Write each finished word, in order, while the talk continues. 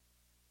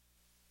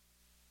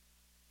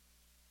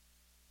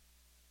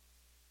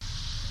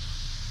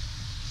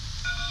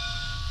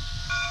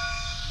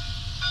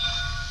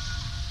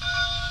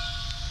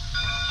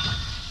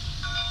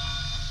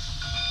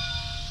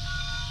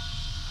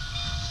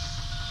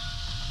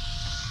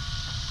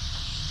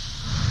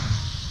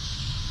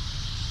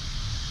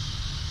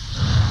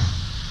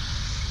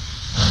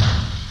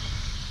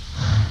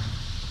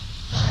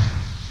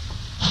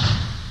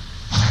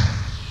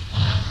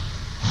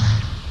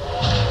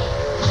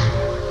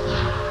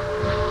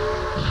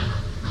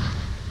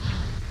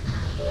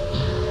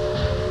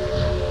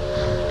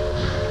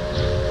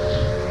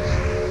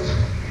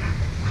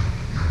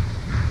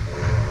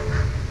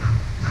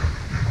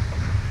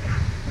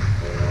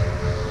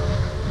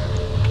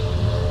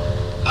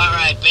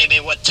right, baby,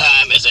 what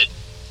time is it?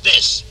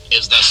 This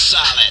is the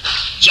solid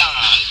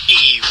John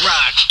E.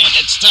 Rock, and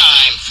it's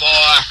time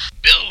for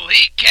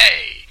Billy K.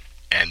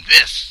 And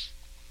this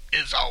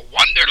is a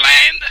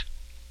Wonderland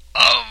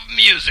of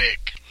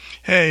Music.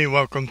 Hey,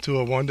 welcome to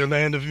a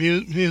Wonderland of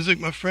Music,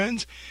 my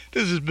friends.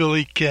 This is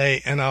Billy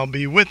K, and I'll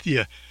be with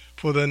you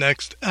for the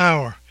next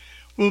hour.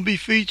 We'll be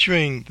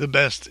featuring the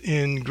best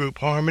in group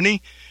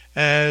harmony,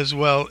 as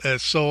well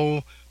as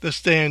soul, the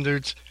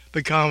standards,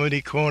 the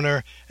comedy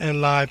corner,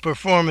 and live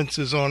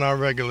performances on our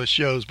regular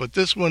shows. But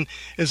this one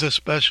is a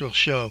special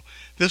show.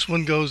 This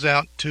one goes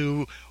out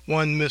to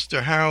one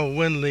Mr. Harold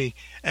Windley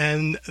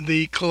and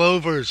the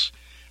Clovers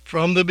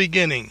from the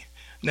beginning.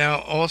 Now,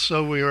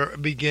 also, we are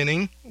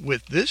beginning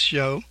with this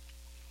show.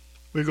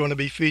 We're going to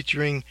be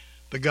featuring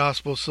the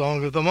Gospel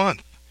Song of the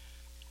Month.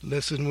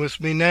 Listen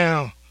with me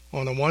now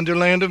on a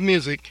Wonderland of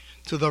Music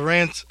to the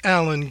Rance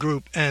Allen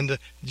Group and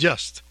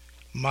Just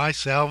My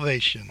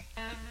Salvation.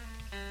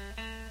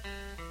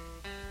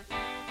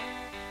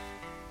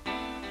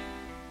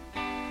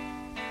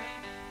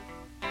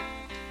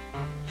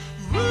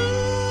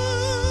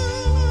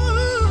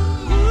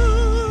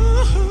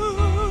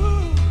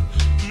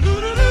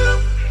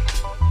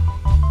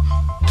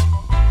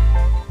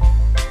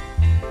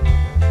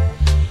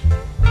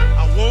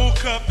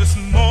 Up this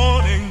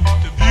morning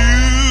to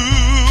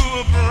view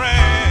a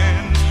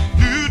brand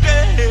new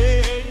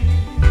day,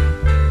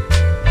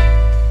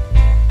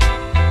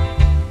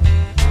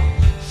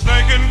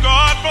 thanking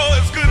God for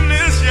His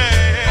goodness,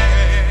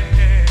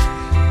 yeah.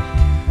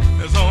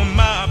 As on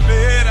my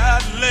bed I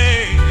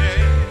lay,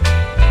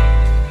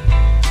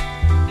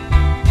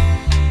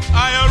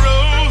 I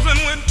arose and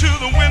went to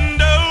the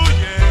window,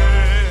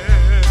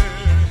 yeah,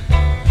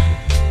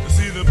 to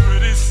see the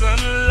pretty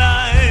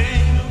sunlight.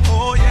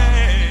 Oh yeah.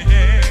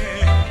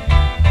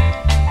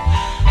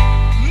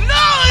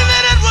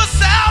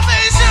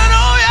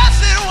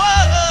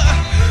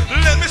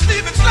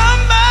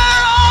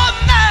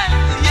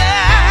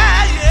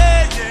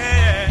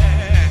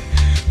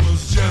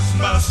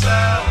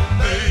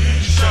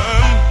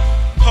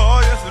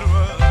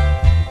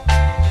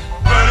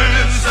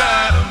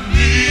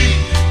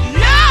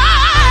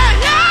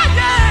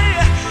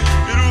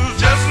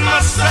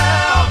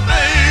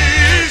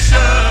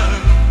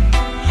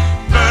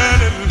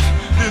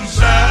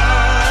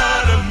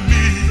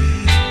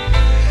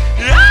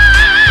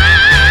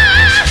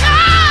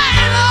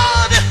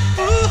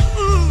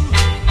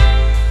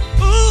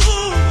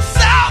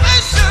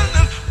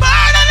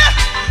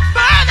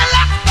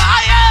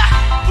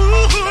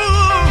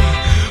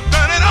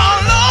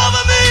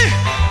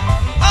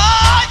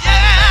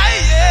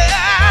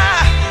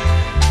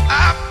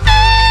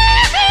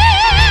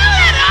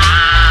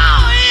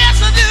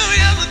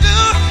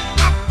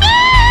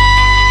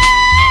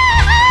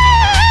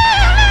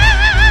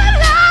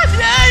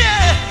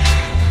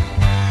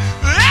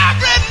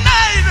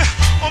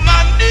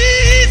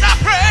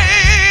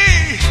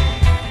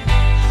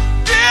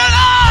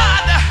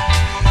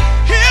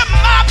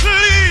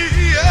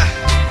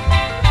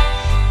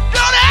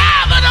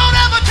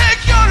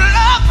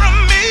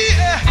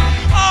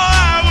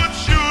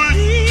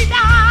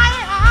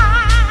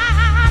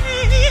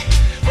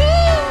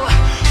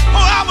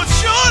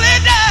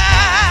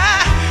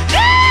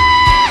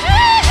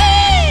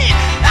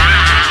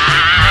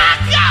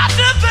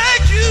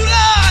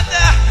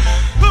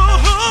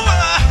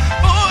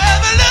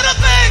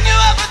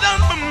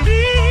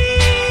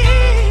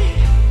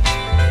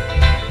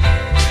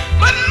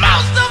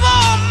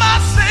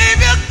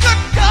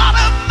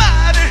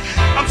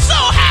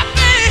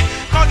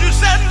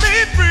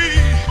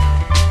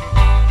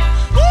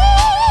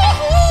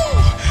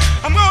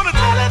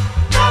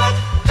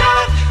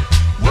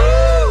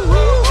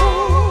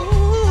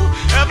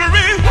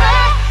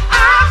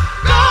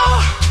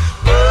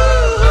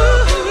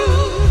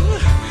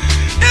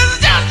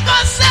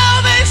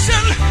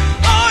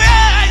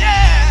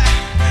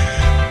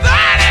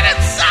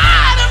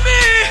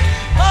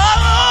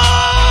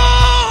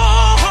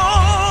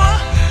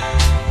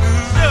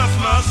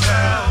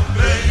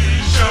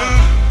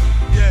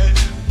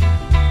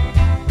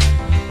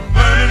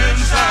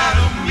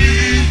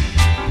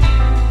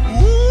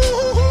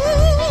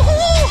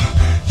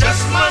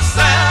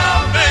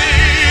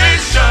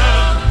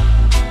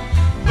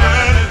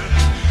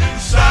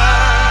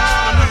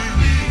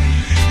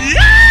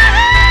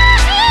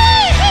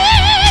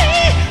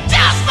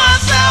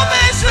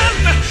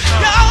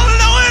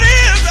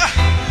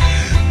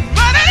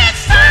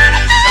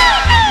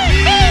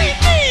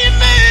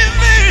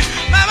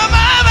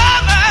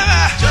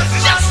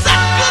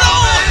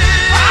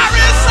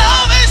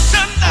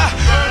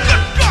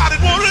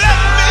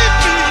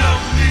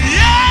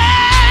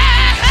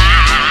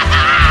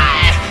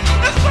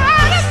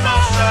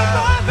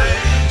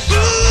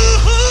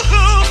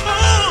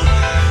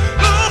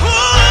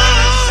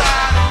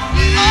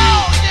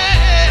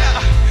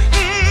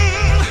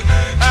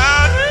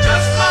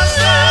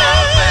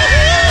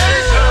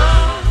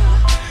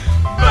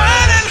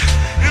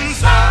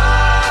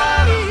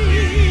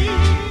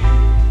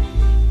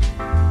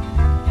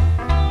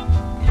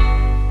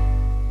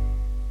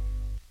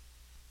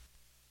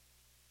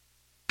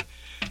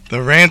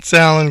 the Rance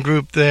Allen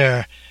Group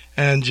there,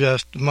 and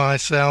Just My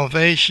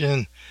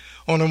Salvation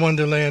on a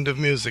Wonderland of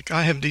Music.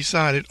 I have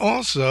decided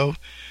also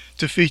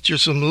to feature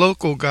some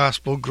local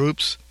gospel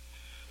groups.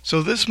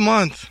 So this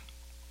month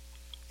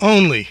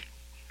only,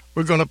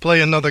 we're going to play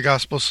another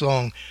gospel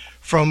song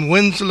from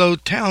Winslow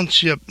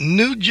Township,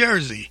 New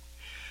Jersey.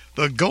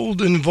 The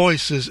Golden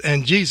Voices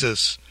and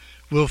Jesus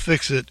Will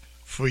Fix It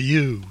For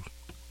You.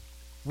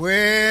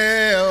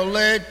 Well,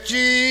 let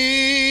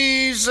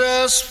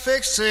Jesus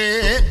fix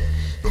it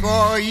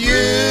for you,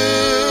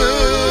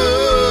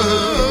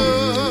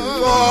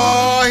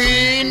 for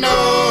he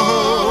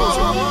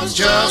knows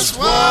just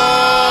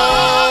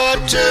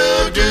what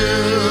to do.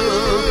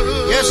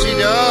 Yes, he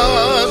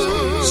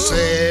does.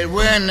 Said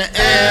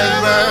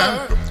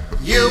whenever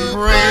you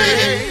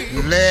pray,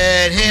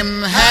 let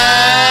him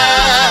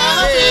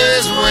have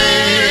his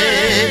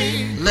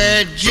way.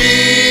 Let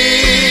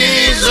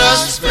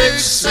Jesus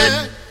fix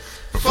it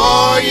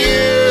for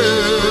you.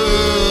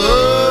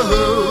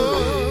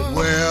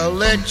 Well,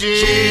 let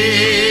Jesus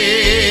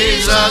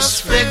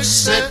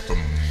fix it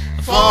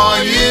for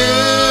you,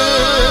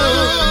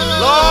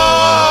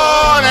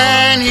 Lord,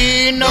 and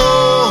he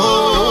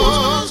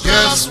knows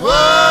just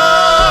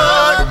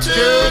what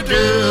to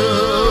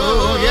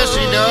do. Yes,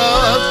 he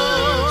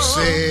does.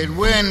 Said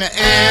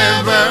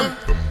whenever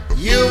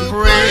you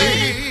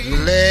pray,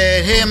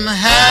 let him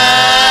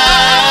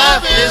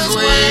have his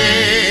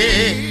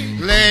way.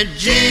 Let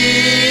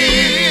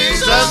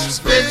Jesus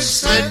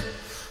fix it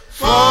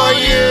for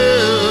you.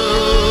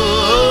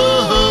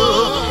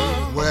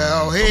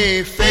 Well,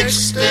 he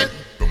fixed it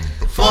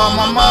for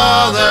my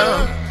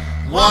mother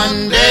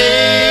one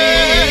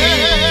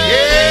day,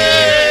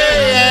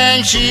 yeah,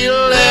 and she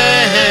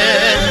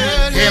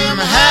let him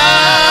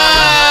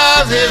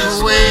have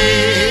his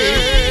way.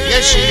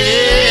 Yes, she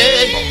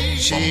did.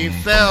 She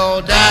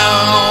fell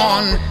down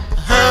on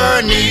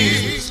her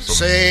knees,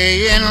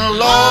 saying,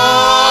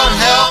 Lord,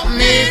 help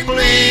me,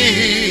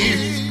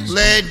 please.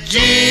 Let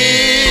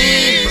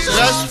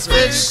Jesus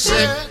fix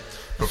it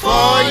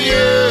for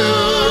you.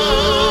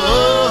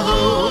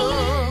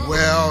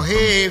 Well,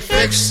 he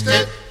fixed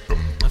it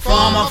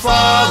for my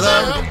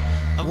father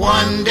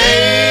one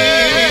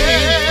day,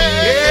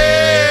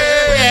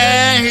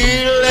 yeah, and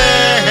he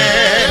let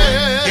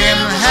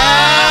him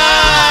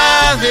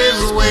have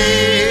his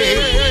way.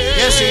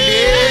 Yes, he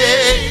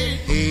did.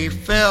 He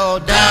fell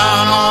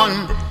down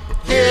on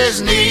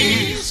his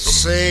knees,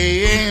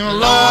 saying,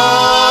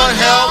 Lord,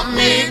 help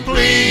me,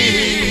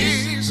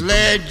 please.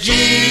 Let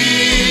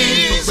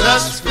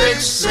Jesus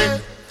fix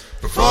it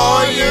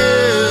for you.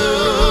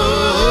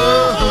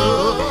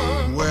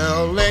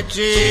 Well, let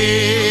Jesus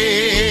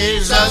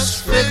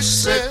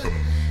fix it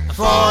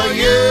for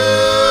you.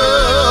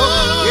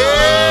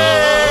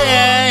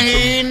 Yeah,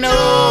 he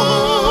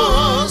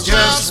knows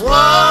just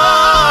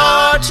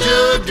what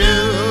to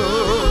do.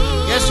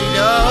 Yes, he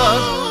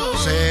does.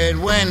 Said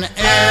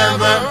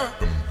whenever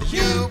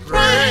you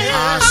pray,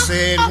 I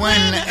said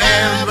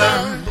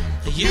whenever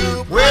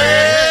you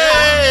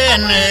pray,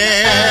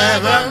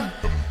 whenever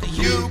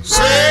you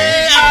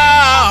say,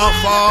 Our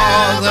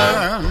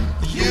Father,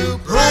 you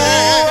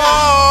pray,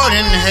 Lord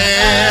in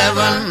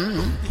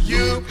heaven,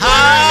 you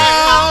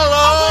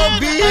hallowed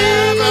be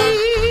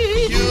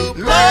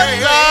Lord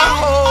thy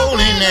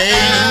holy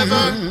name,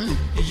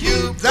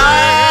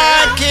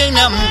 thy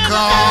kingdom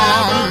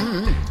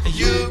come.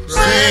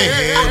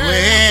 Say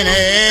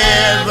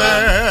whenever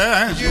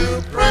you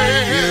pray,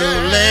 you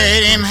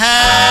let him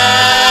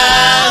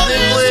have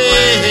his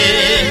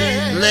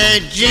way.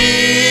 Let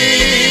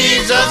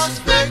Jesus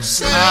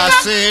fix it. I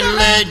said,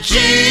 let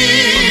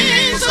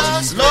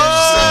Jesus,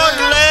 Lord,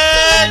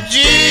 let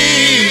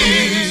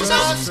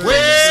Jesus.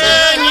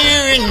 When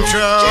you're in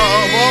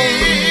trouble,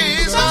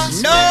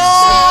 no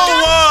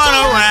one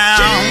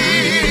around,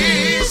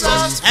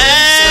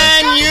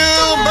 and you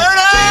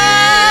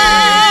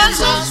burden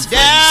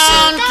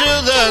down to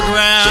the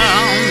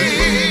ground.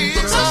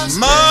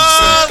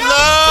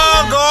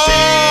 Mother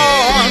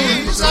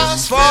gone,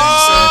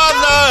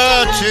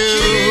 father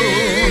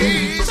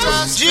too.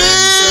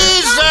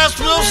 Jesus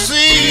will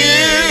see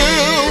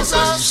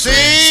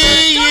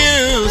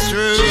you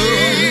through.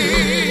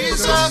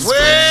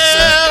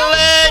 Well,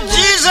 let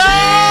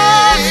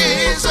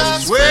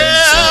Jesus,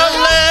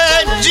 well,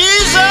 let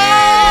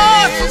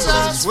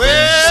Jesus,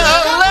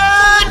 well,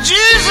 let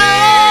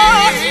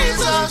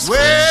Jesus,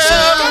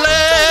 well,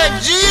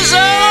 let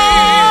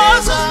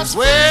Jesus,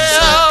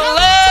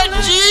 well,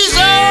 let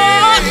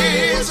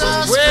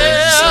Jesus,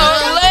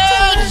 well,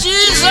 let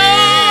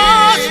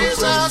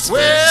Jesus,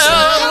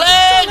 well,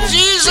 let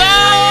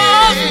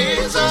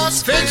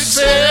Jesus fix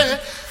it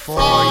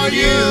for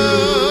you.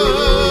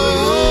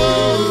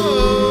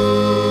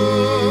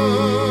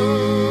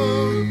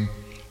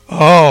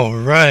 All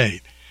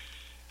right.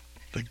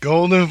 The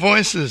Golden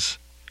Voices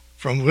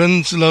from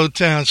Winslow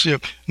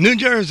Township, New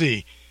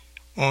Jersey,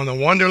 on the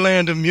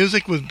Wonderland of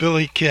Music with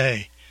Billy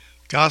Kay.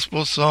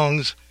 Gospel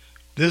songs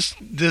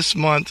this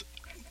month,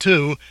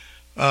 too.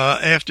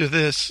 After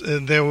this,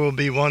 there will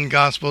be one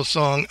gospel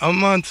song a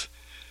month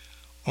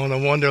on a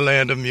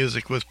Wonderland of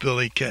Music with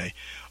Billy Kay.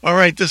 All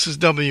right, this is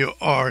WRTR.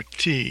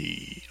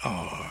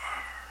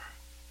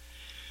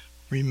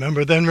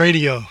 Remember Then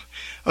Radio.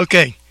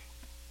 Okay,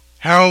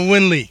 Harold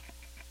Winley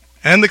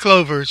and the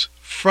Clovers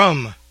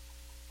from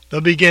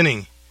the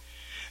beginning.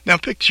 Now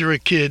picture a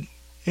kid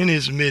in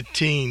his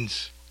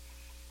mid-teens.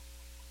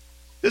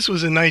 This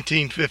was in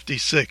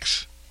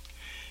 1956.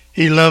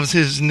 He loves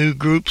his new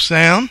group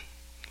sound.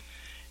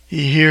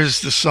 He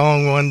hears the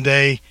song one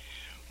day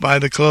by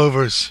the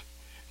Clovers.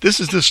 This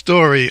is the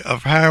story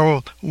of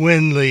Harold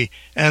Winley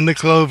and the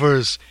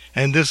Clovers,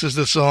 and this is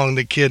the song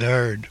the kid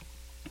heard.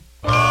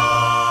 Devil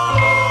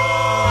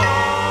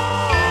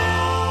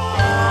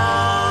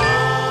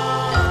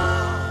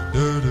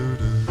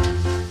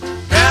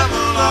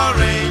or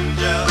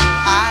angel,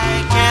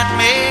 I can't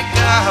make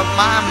up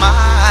my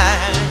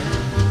mind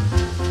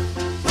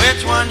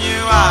which one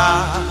you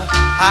are.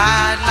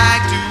 I'd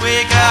like to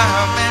wake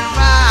up and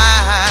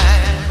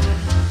find.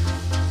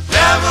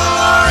 Devil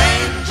or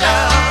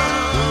angel,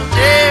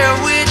 dear,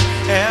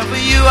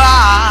 whichever you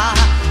are,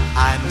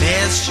 I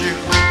miss you,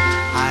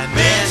 I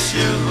miss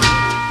you,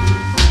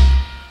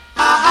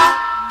 I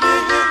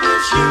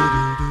miss you.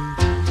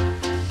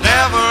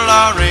 Devil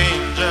or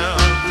angel,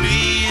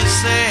 please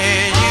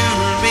say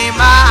you'll be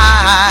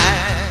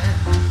mine.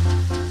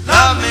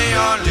 Love me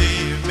or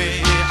leave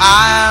me,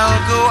 I'll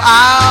go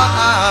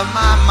out of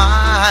my mind.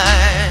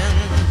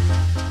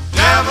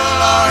 Devil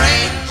or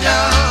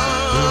angel,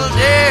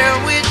 dear,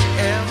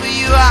 whichever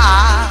you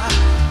are,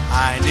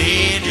 I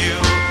need you,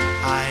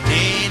 I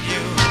need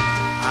you,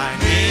 I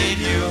need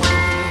you.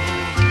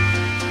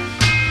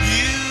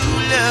 You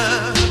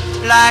look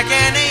like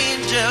an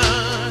angel,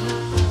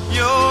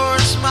 your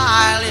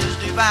smile is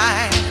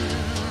divine,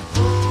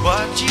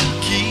 but you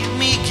keep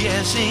me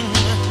guessing,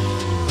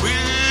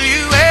 will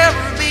you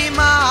ever be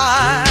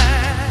mine?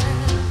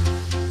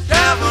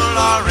 Devil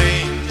or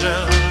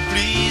angel,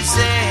 please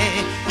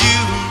say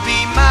you'll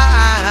be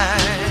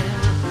mine.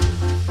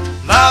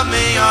 Love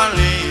me or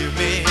leave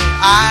me,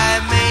 I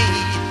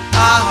made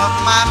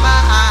up my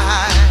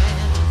mind.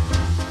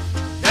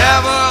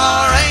 Devil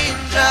or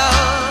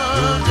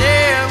angel,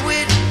 dear,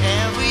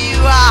 whichever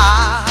you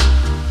are,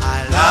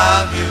 I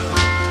love you,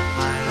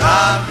 I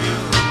love you. I love you.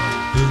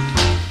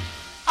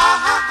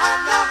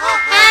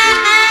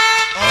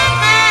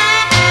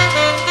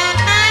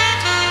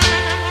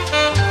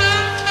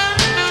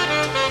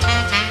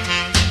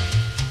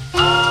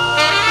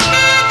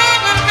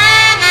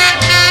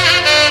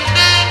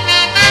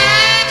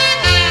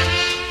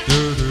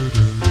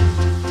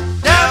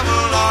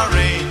 Devil or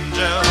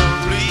angel,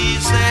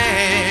 please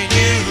say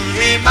you'll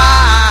be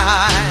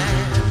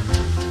mine.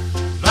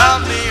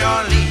 Love me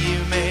or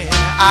leave me,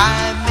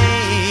 I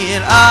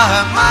made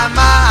up my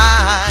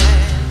mind.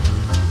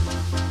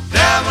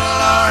 Devil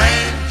or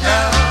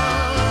angel,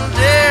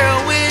 dear,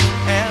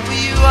 whichever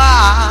you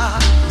are,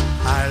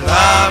 I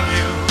love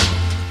you,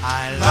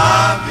 I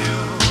love you,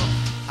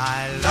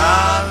 I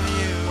love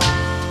you.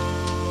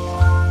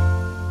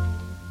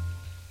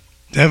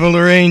 Devil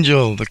or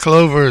Angel, the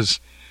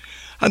Clovers.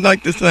 I'd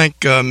like to thank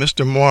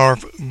Mr.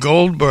 Marv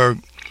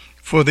Goldberg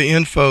for the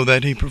info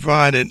that he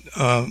provided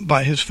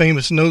by his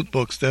famous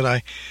notebooks that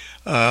I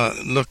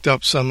looked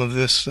up some of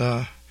this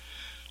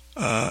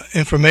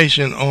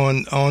information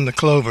on the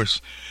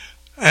Clovers.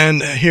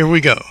 And here we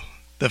go.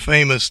 The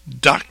famous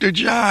Dr.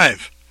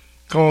 Jive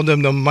called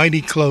them the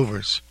Mighty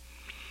Clovers.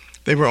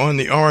 They were on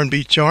the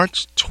R&B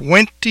charts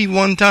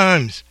 21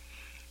 times,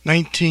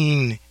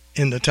 19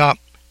 in the top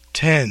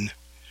 10.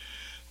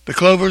 The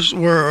Clovers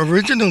were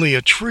originally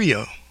a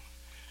trio.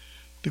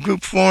 The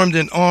group formed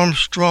in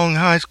Armstrong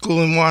High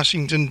School in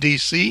Washington,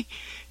 D.C.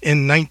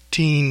 in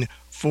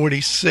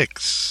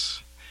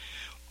 1946.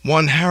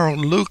 One Harold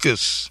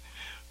Lucas,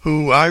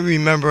 who I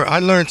remember, I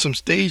learned some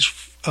stage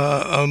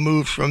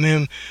moves from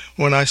him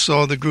when I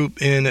saw the group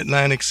in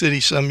Atlantic City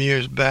some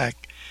years back.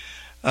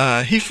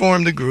 He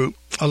formed the group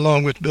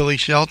along with Billy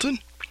Shelton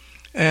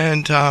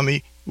and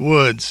Tommy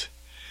Woods.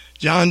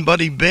 John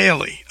Buddy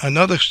Bailey,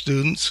 another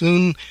student,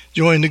 soon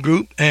joined the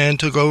group and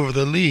took over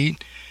the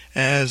lead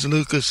as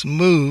Lucas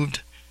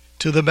moved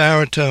to the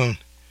baritone.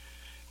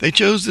 They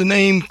chose the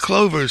name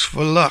Clovers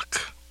for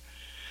luck.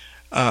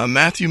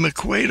 Matthew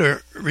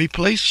McQuater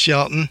replaced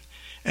Shelton,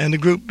 and the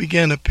group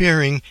began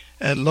appearing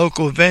at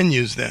local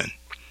venues then.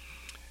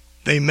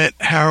 They met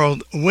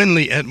Harold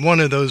Winley at one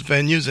of those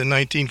venues in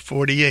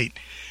 1948.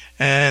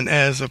 And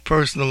as a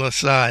personal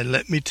aside,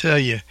 let me tell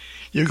you,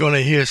 you're going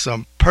to hear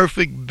some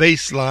perfect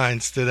bass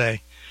lines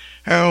today.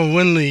 Harold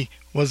Winley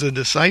was a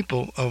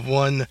disciple of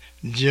one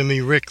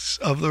Jimmy Ricks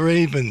of the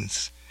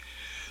Ravens.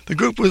 The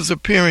group was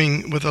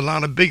appearing with a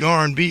lot of big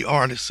R&B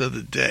artists of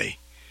the day.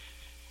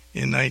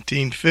 In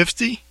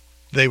 1950,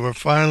 they were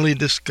finally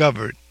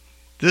discovered.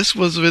 This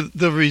was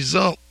the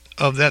result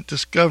of that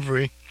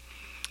discovery.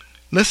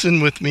 Listen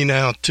with me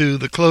now to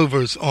the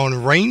Clovers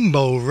on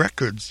Rainbow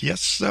Records. Yes,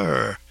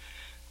 sir.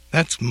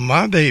 That's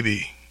my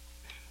baby.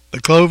 The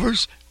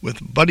Clovers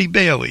with Buddy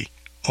Bailey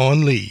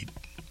on lead.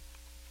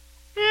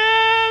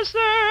 Yes,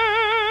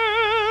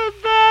 sir,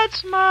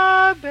 that's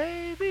my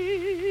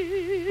baby.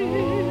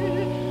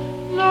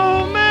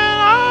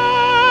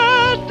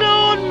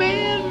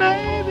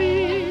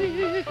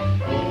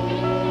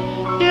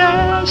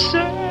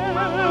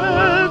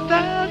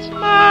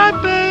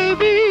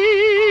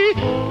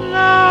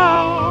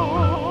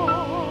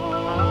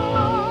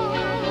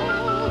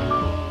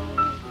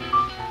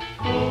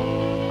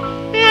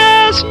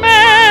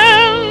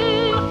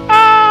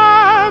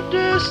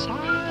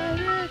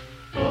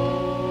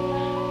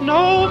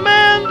 No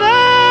man,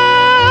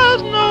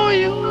 there's no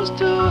use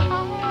to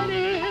hide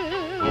it.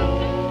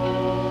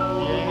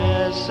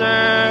 Yes,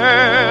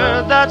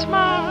 sir, that's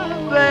my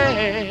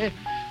baby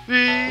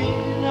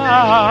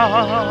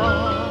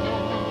now.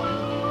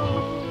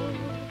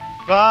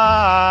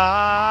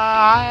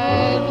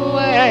 By the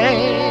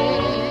way,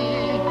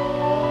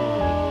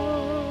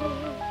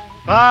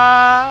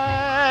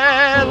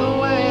 by the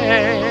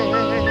way,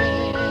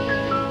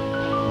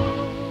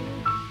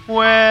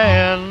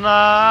 when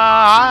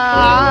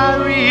I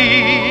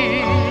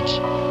reach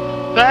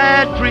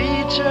that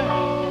preacher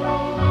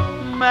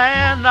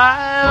man,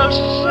 I'll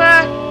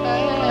say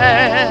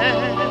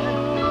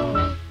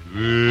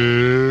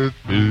with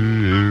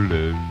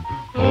feeling.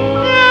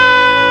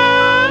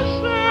 Yes,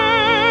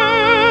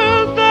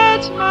 sir,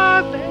 that's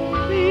my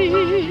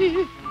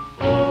baby.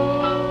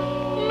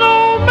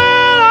 No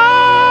man, I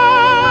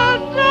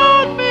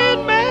don't mean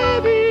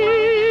maybe.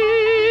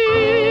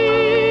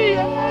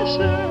 Yes,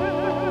 sir,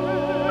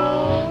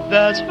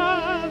 that's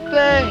my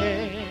baby.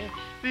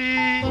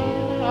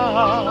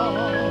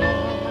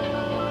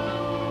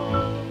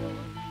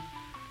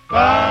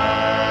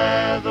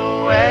 By the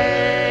way,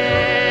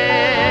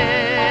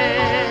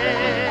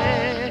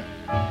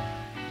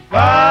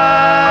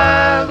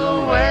 by the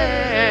way,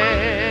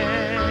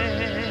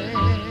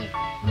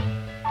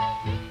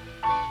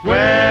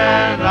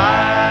 when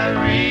I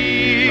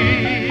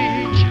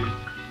reach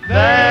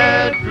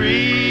that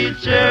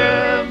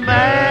preacher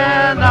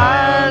man,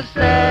 I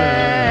said,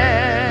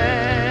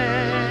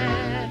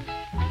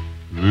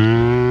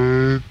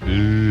 with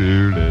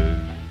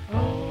feeling,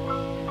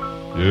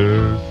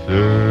 yes,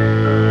 sir.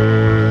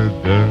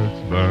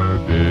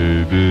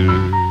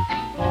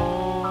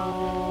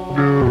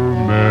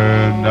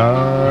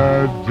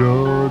 I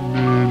don't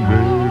mean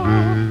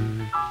maybe.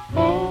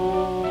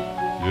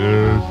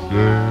 Yes,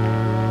 sir,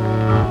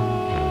 that's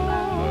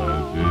my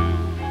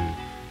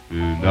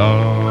baby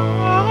now.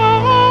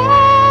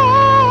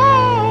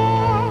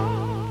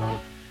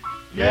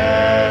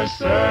 Yes,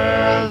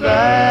 sir,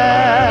 that's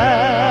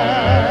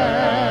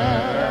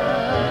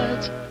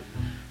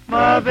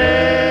my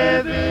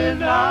baby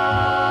now.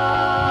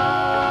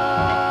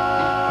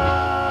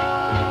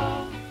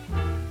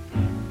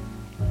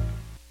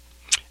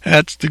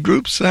 That's the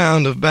group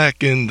sound of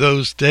back in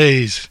those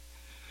days.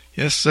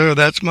 Yes, sir,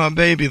 that's my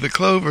baby, the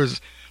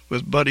Clovers,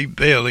 with Buddy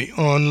Bailey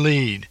on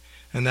lead.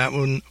 And that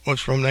one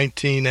was from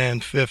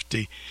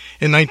 1950.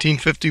 In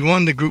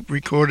 1951, the group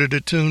recorded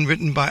a tune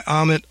written by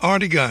Ahmet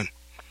Ertegun.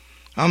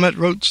 Ahmet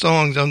wrote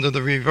songs under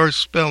the reverse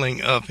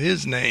spelling of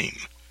his name.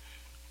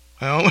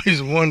 I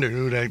always wondered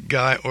who that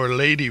guy or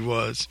lady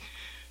was.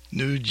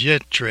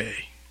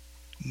 Nujetre.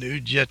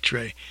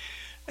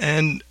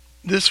 And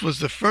this was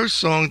the first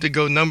song to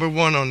go number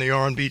one on the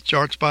R&B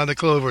charts by the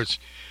Clovers.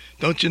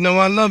 Don't You Know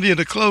I Love You,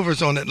 the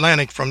Clovers on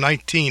Atlantic from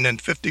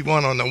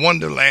 1951 on the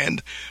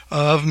Wonderland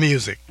of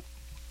Music.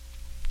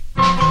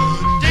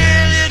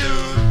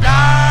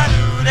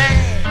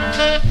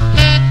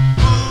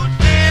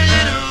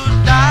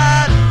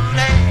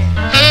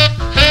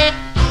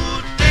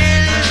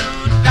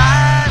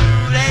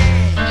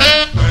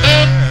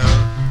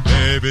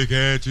 Baby,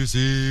 can't you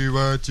see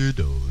what you're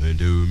doing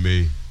to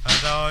me?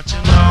 Don't you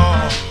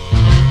know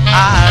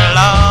I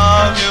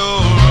love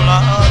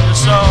you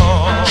so?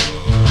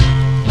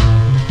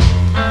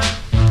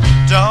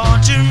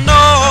 Don't you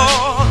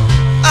know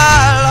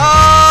I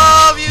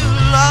love you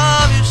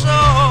so?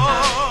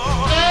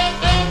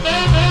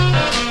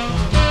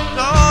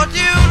 Don't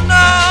you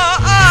know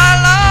I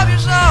love you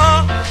so?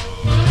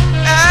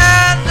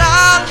 And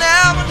I'll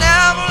never,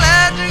 never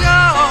let you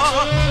go.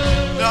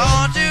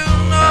 Don't you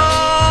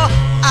know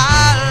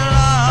I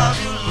love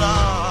you so?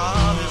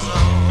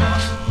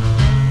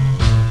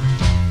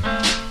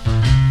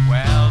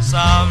 Well,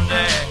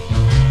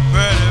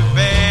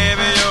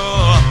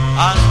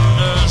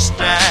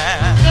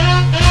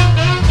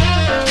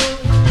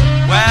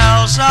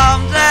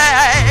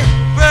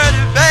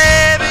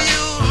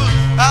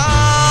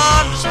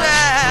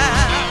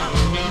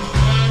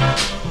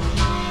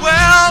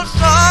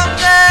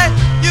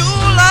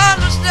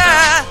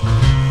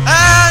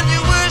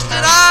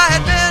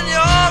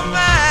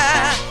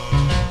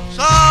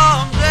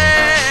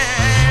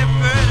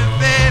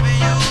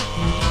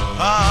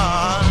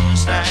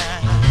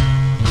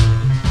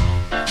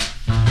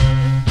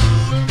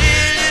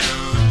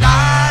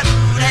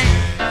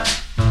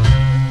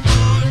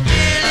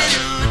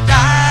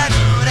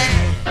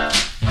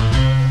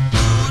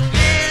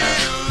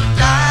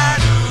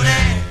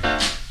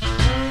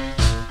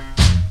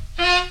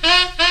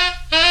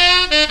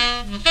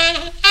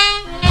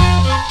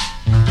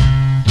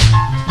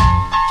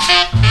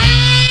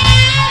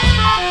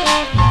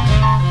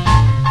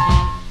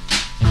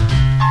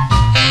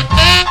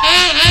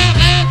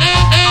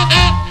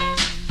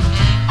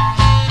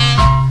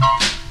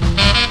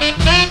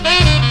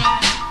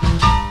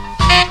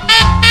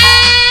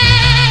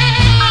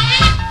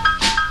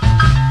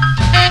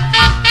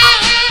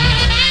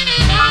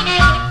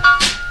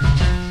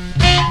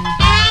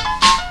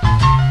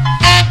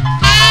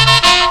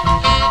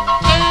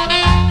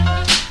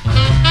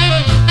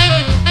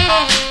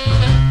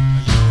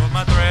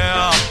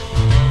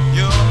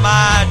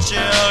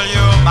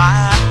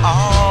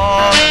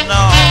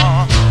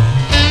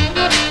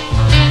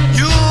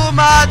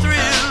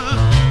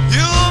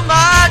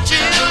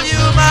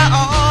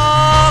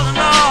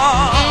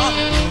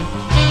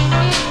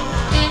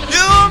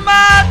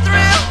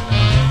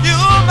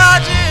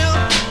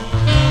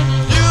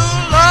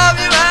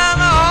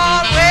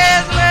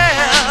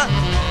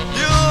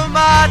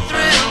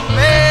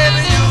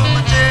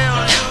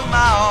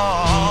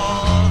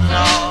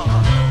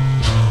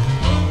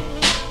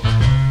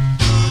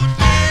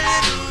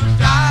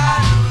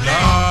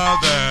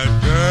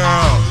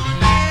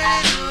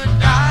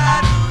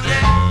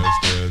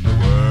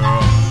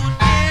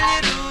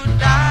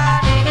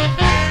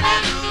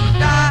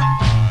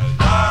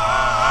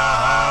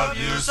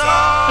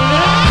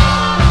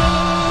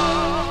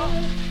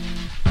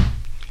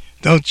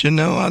 Don't You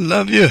Know I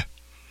Love You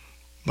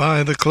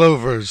by the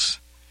Clovers.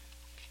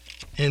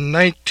 In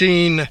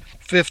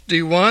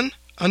 1951,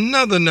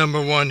 another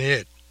number one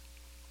hit.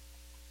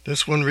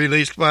 This one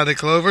released by the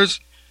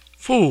Clovers,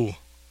 Fool,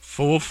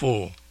 Fool,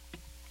 Fool.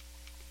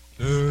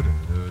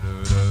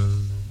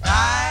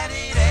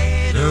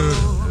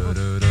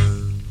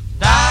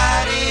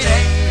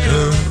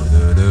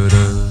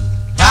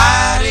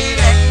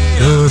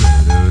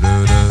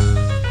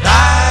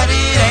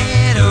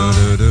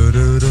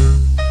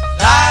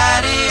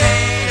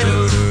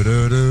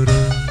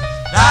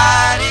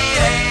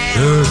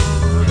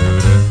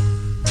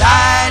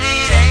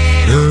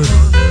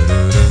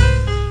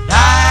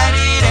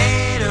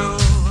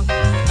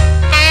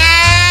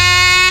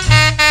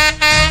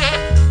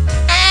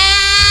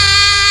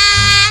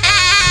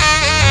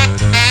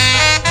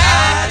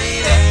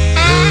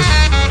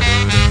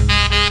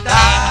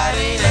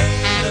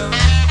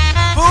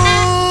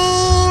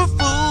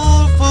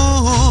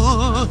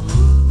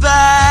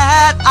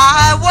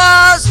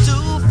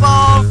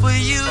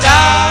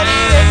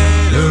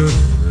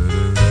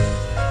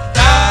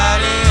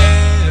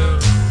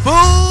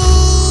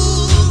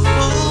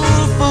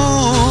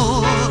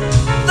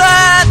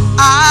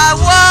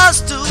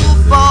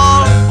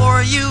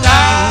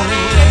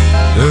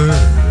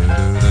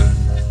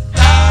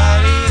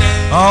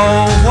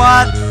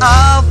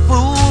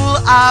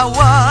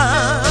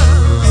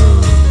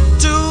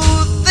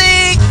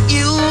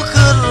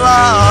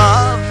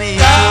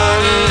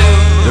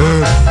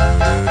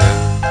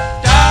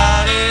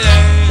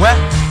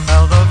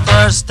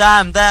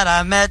 Time that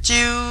I met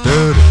you,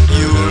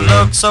 you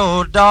looked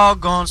so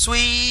doggone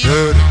sweet.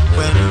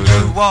 When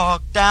you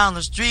walked down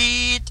the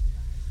street,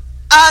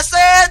 I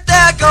said,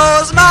 there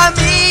goes my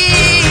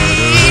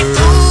meat.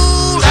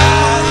 Ooh,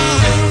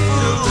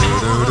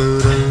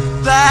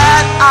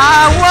 that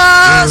I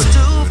was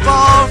to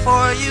fall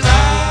for you.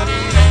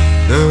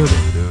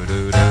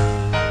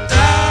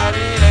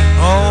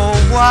 Oh,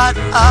 what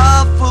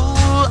a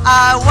fool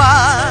I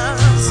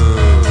was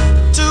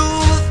to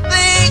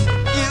think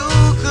you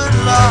could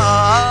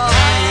love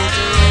me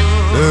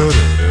too.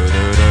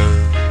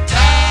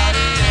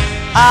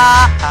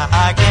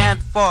 I can't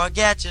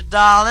forget you,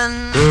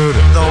 darling,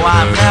 though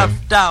I'm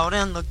left out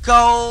in the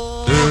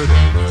cold.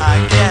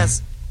 I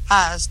guess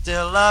I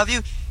still love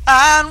you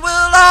and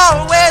will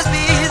always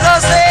be the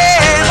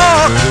same.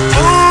 Oh,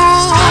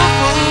 fool,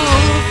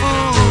 fool,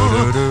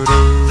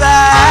 fool,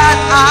 that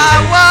I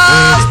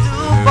was to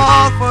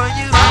fall for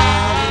you.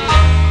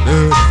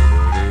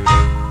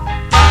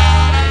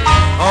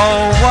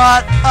 Oh,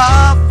 what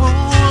a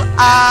fool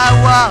I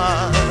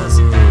was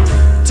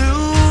to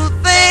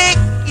think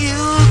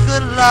you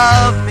could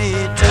love me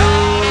too.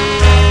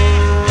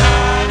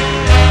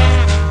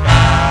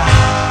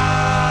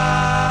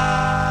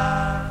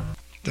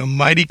 The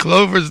Mighty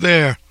Clovers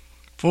there.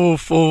 Fool,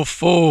 Fool,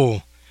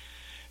 Fool.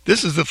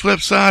 This is the flip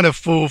side of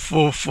Fool,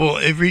 Fool, Fool.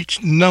 It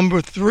reached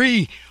number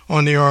 3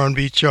 on the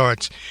R&B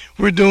charts.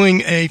 We're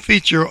doing a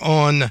feature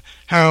on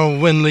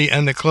Harold Windley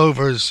and the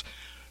Clovers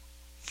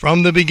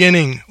from the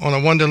beginning on a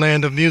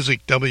Wonderland of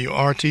Music,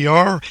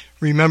 WRTR,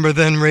 Remember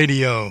Then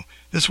Radio.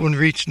 This one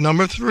reached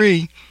number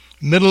 3,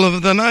 Middle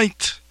of the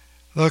Night,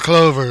 the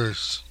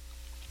Clovers.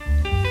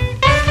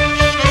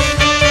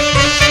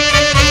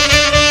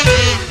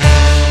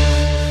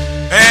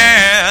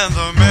 In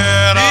the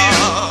middle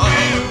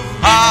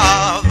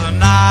of the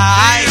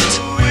night,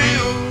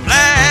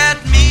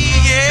 let me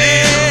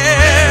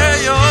hear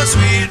your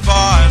sweet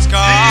voice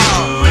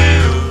call.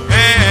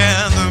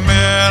 In the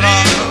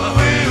middle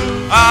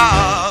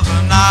of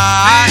the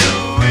night,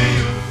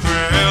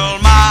 thrill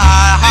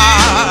my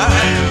heart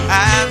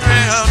and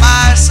thrill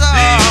my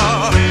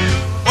soul.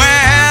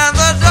 When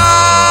the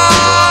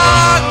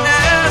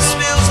darkness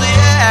fills the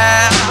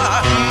air,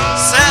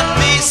 send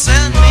me,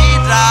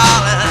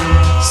 darling,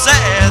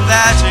 say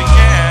that you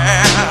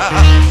care.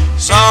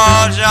 So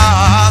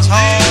just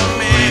hold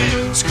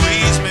me,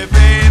 squeeze me,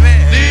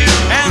 baby,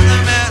 in the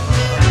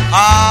middle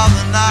of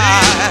the night.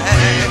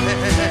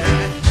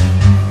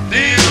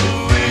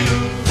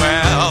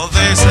 Well,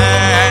 they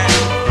say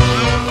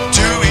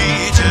to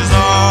each his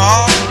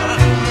own,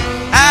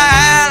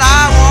 and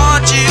I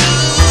want you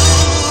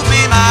to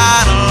be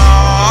mine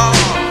alone.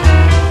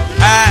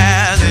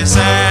 As they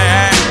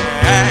say,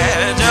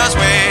 just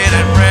wait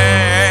and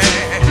pray.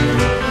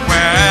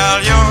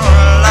 Well, your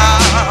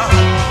love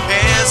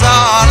is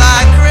all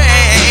I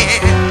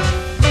crave.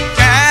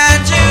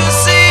 Can't you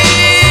see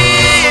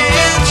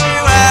it's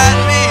you and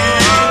me?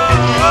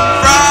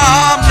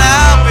 From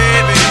now,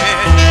 baby,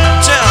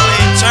 till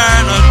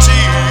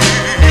eternity.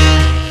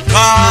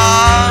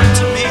 Come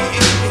to me,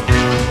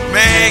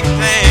 make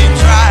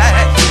things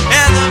right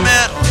in the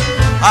middle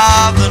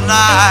of the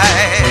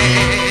night.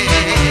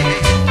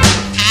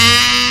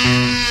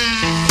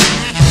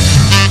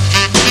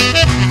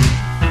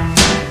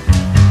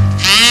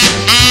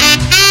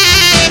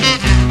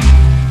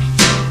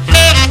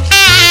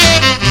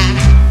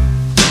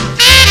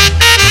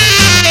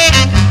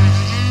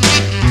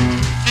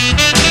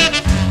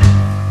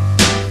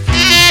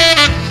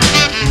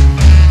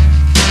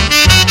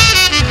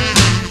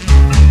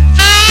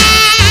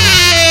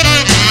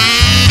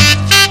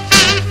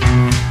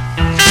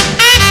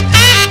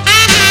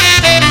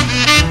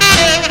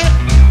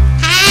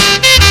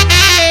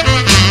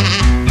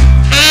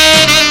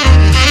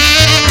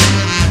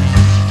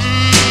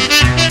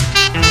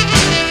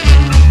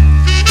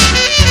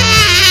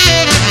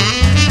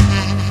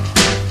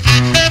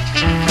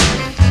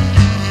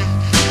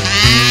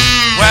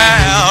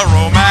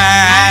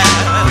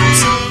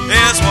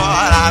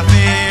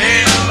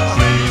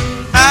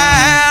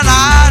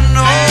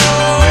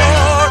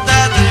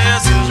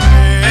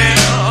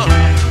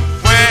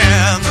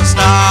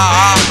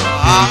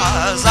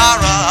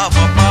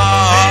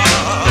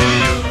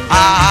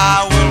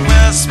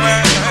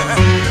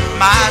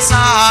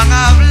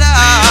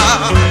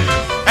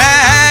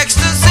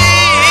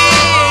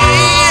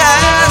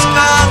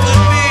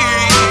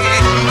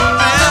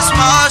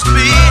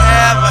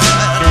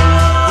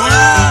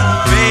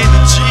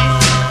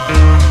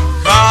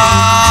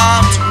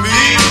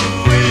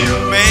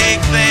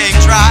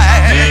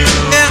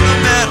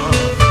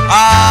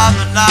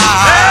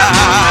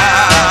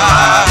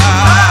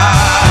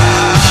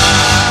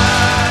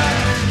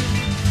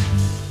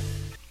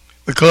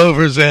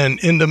 Clovers and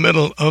In the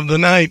Middle of the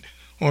Night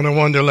on a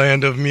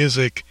Wonderland of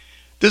Music.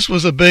 This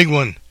was a big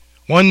one.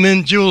 One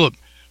Mint Julep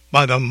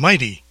by the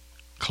mighty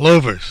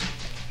Clovers.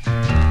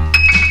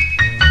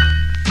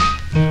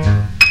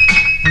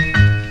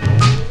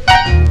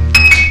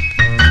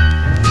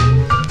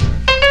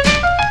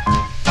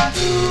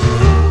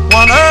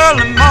 One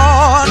early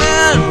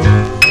morning,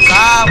 as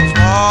I was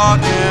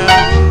walking,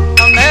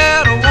 I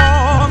met a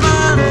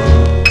woman,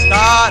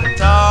 started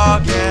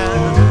talking.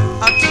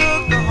 I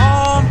took her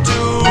home to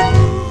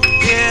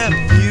get a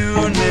few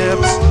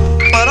nips,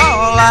 but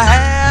all I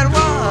had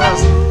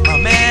was a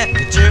mint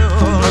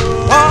julep.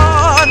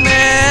 One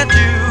mint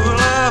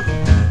julep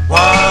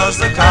was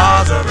the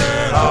cause of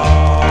it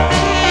all.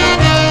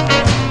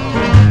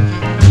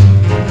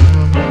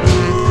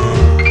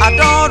 I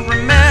don't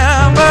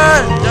remember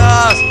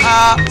just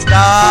how it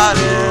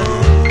started,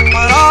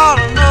 but all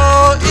I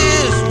know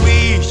is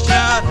we should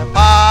have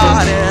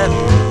parted.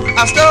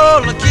 I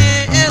stole a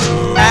kiss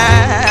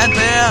and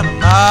then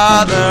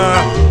another.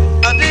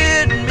 I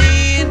didn't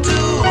mean to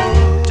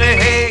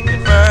take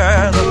it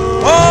further.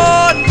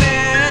 One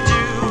mint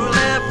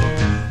julep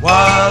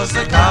was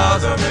the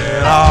cause of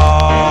it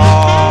all.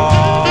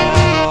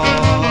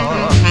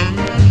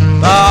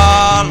 The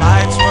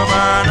lights were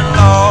burning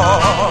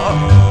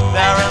low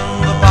there in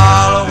the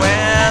parlor,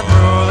 went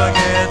through the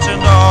kitchen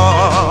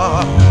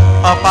door.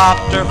 I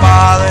popped her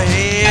father,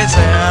 he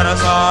said, I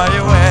saw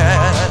you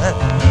wet.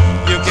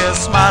 You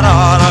kissed my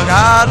daughter,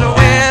 got to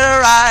wait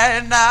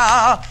right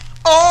now.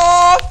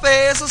 Oh,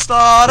 face of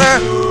slaughter,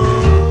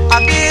 I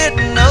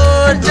didn't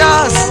know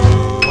just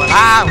what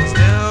I was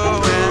doing.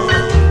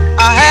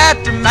 I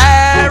had to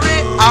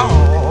marry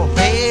all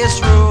face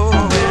ruin.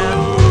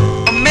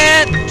 A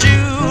mint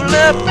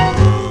julep,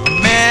 a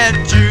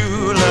mint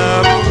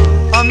julep,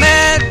 a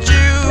mint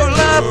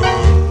julep,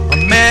 a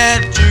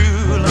mint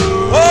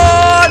julep.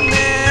 One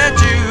mint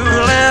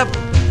julep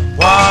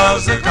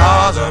was the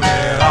cause of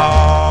it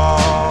all.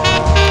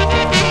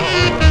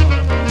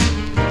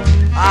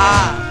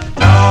 I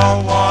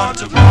don't want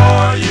to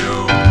bore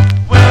you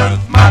with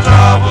my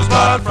troubles,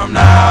 but from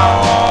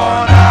now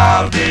on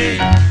I'll be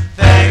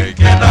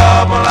thinking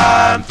double.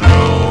 I'm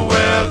through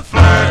with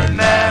flirting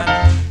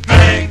and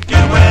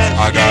drinking with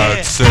I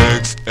got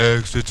 6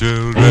 extra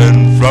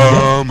children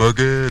from a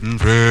getting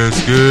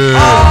frisky.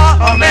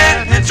 a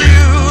mint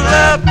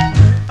julep,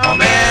 a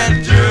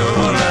mint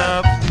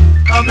julep,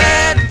 a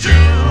mint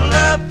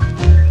julep,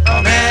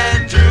 a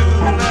mint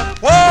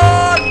julep.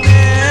 One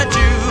mint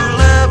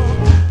julep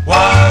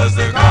was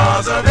the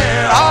cause of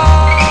it all.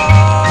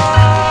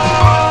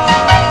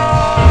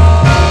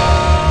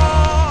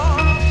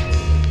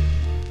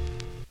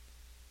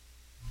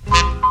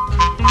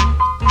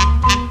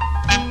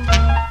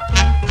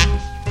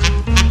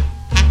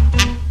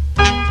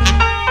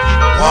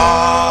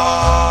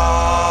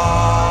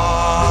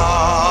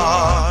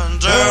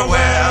 Wonder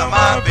where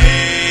my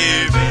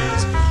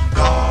baby's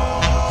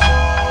gone.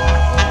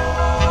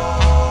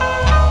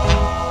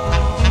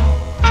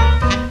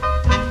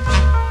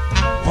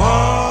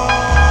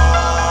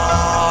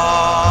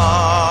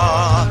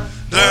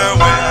 Wonder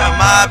where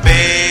my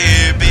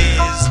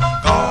baby's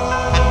gone.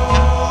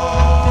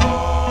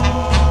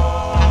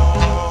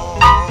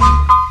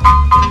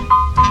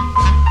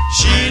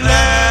 She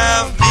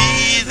left me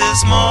this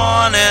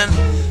morning,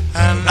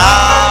 and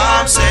now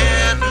I'm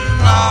sitting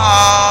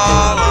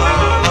all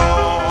alone.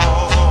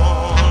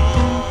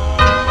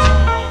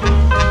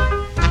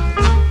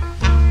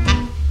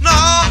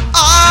 No,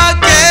 I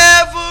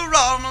gave her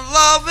all my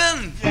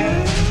loving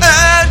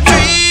and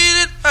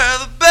treated her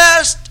the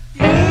best.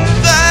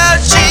 That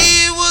she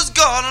was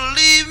gonna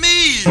leave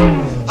me,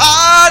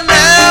 I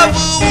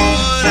never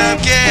would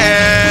have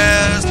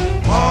guessed.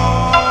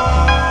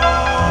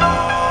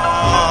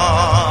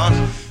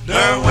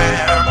 Wonder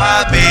where my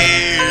baby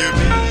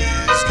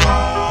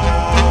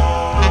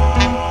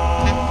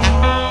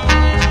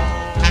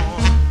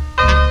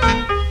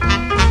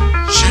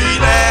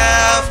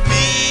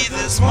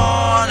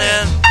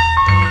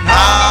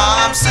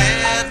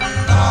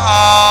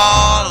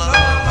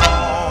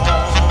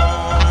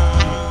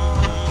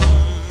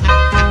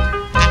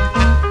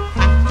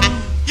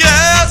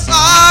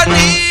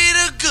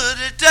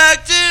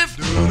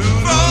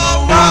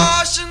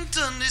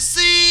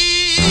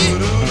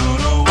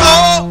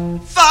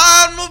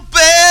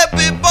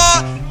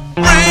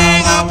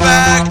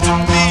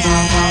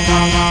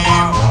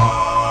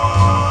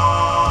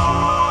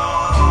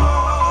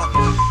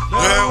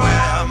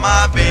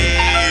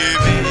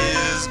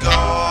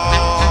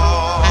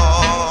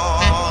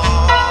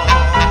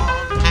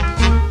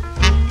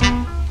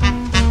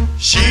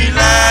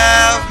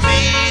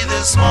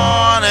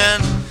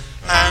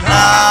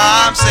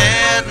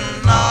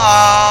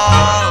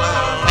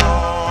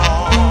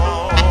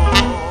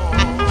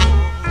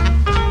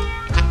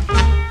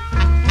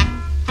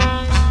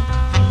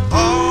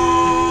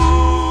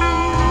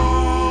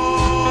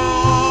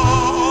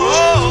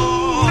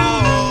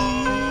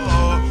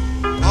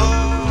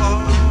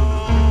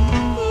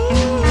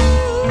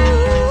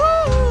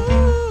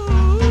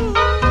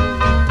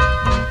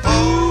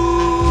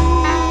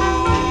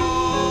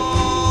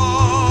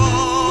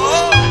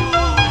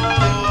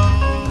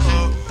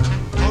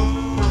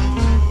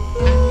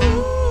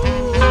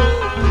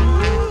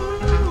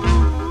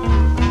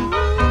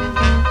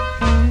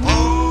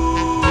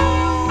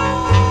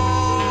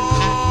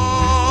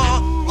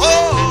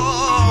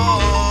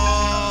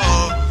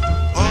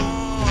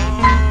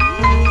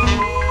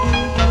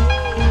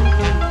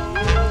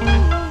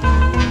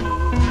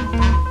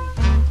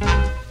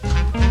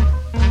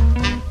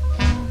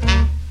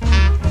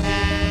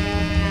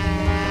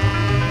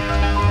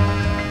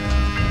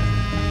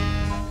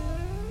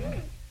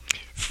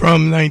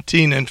from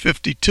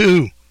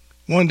 1952,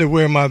 Wonder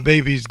Where My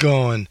Baby's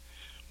Gone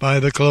by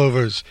the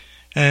Clovers.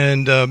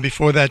 And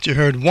before that you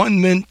heard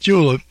One Mint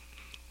Julep,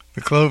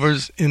 the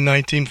Clovers in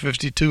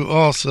 1952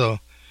 also.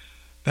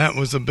 That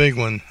was a big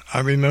one. I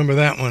remember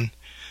that one.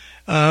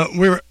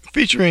 We're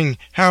featuring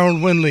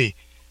Harold Windley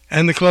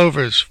and the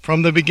Clovers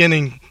from the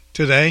beginning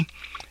today.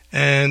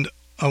 And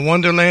A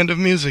Wonderland of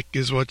Music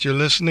is what you're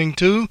listening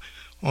to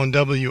on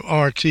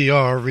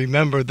WRTR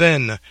Remember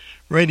Then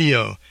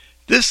Radio.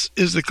 This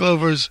is the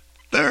Clovers'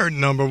 third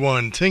number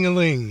one,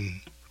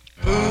 Ting-a-Ling.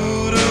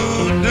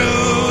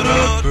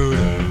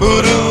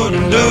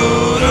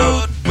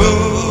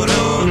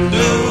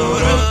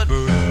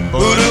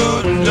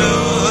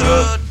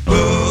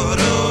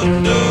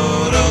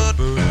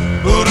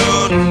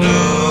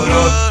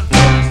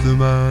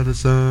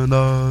 Son,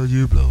 are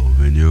you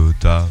blowing your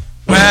top?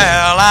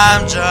 Well,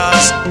 I'm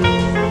just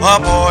a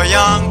poor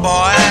young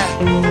boy,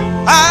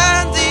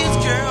 and these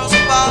girls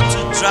about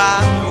to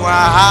drive me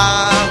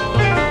wild.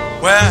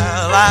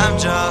 Well, I'm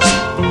just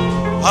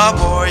a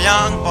poor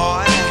young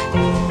boy,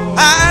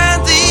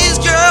 and these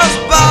girls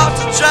about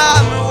to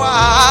drive me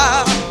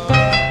wild.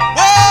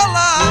 Well,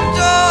 I'm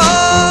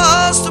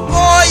just a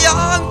poor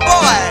young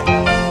boy,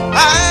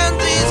 and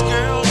these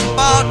girls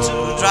about to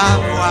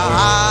drive me wild.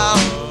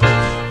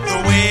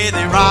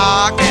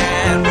 Rock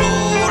and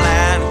roll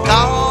and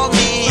call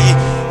me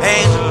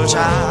angel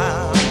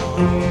child.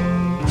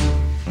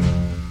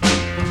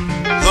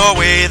 The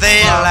way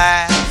they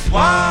laugh,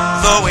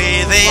 the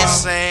way they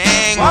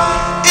sing,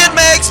 it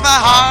makes my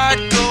heart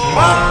go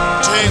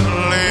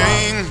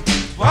tingling.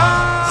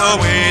 The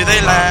way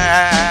they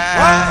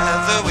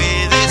laugh, the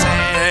way they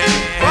sing,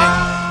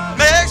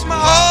 makes my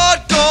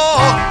heart go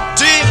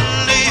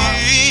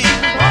tingling.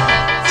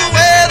 The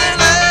way they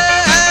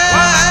laugh,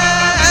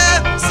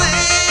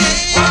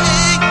 sing,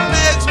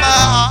 makes my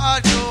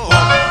heart go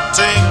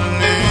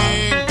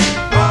tingling,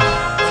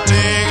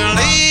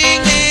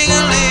 tingling,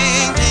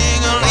 tingling,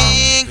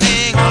 tingling,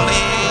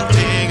 tingling,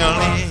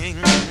 tingling.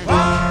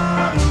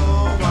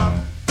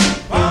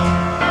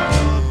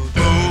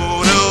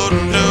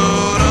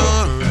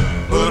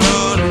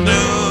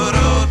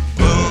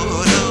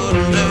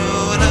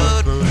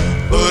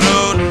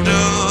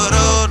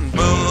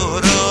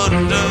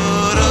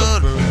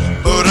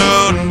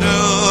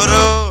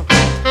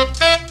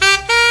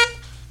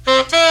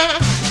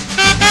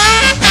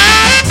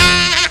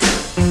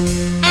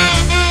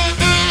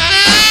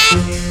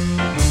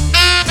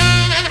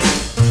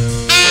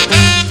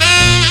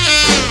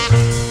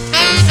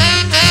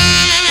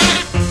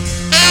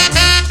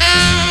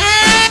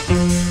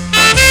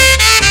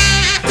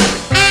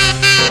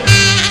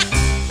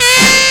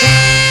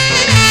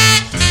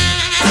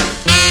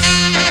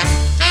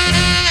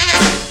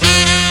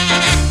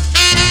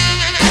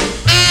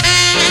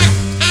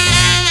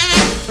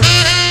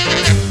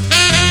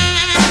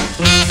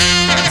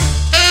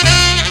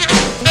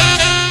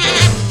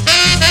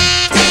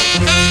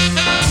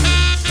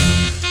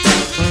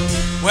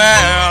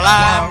 Well,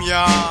 I'm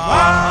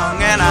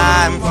young and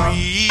I'm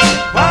free,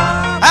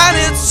 and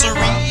it's a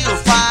real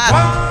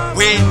fine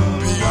way to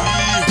be.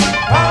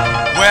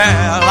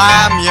 Well,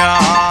 I'm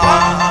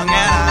young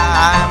and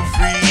I'm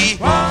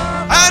free,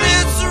 and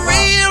it's a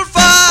real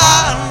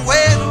fine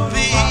way to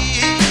be.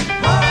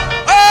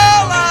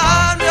 Well,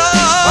 I'm young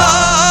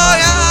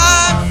and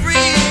I'm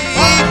free,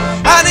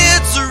 and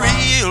it's a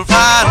real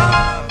fine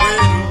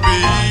way to be.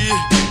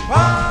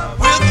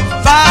 With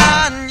a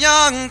fine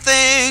young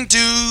thing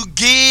to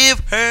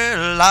give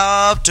her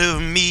love to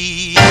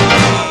me.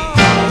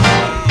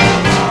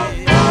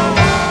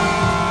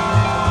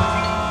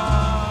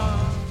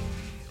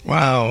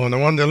 Wow, on the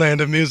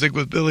Wonderland of Music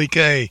with Billy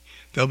Kay,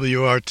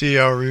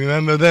 WRTR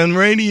Remember Then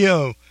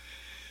Radio.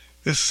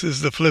 This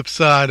is the flip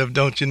side of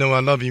Don't You Know I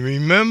Love You.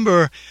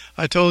 Remember,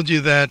 I told you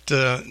that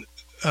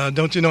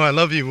Don't You Know I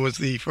Love You was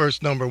the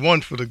first number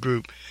one for the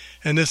group,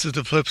 and this is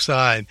the flip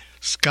side,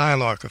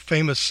 Skylark, a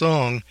famous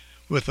song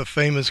with a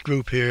famous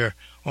group here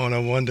on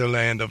a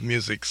Wonderland of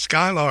Music.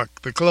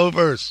 Skylark, the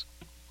Clovers.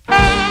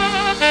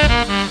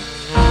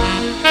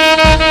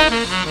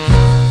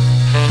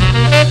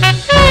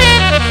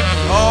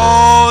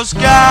 Oh,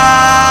 Skylark,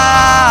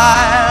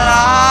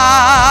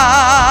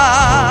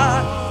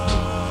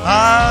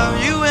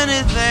 have you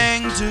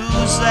anything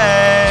to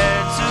say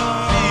to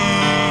me?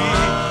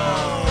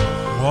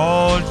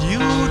 Won't you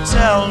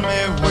tell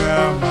me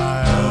where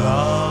my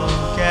love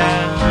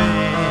can be?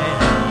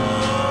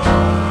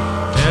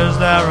 Is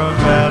there a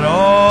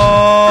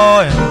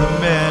meadow in the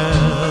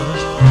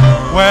mist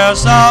where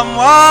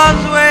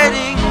someone's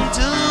waiting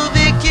to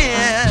be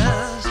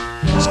kissed?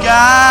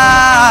 Skylark,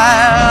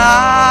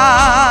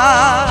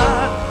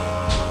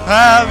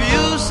 have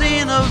you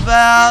seen a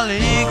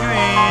valley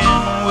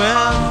green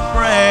with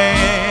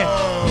prey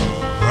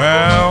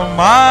where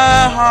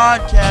my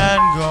heart can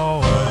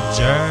go a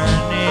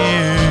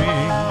journey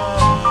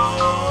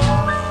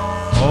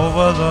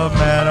over the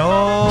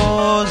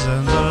meadows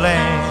and the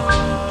lane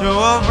to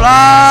a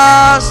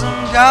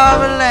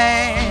blossom-covered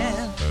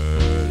land?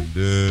 And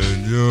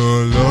in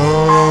your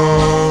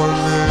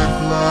lonely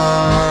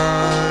flight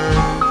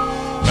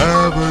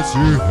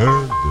you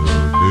heard the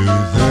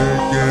music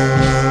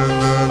in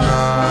the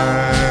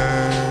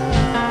night.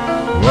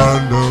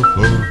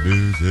 Wonderful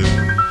music,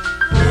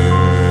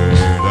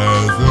 great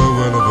as the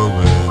wind of the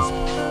west,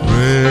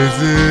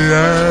 crazy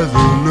as a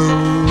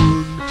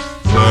loon,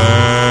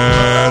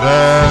 sad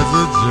as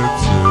a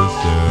gypsy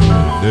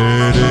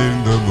serenading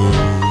the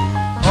moon.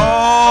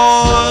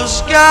 Oh,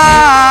 skyline,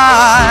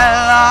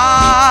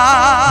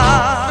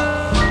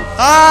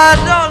 I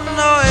don't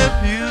know if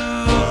you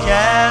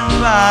can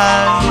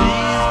find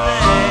these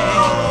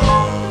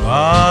things,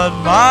 but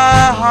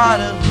my heart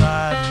is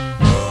riding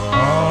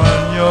on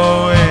your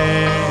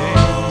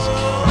wings.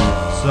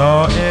 So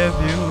if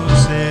you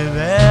see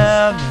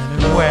them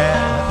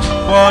anywhere,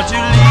 won't you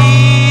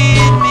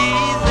lead me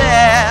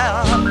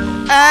there?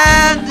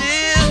 And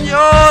in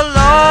your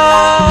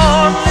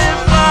lonely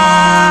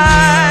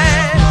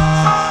flight,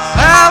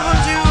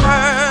 haven't you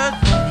heard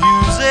the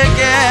music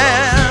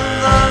in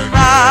the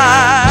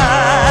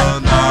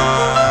night?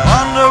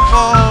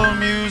 Wonderful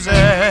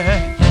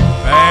music,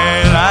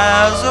 pale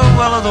as the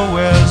will of the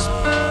wisp,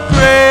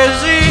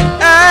 crazy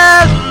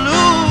as a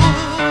loon,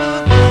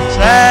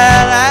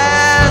 sad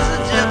as a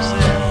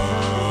gypsy,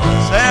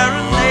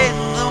 serenading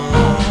the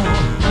moon.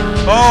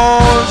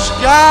 Oh,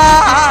 skyline,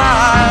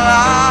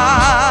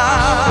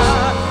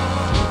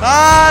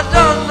 I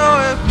don't know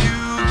if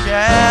you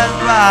can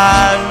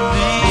find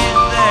these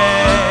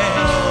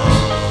things,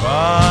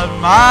 but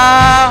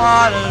my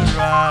heart is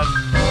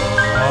riding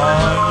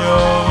on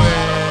your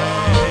wings.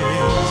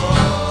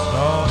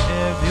 So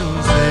if you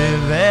see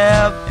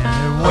them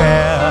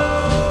anywhere,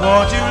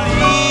 won't you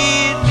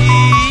lead me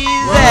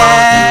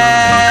there?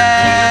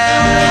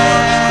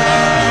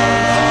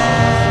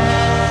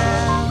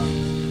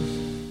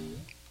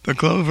 The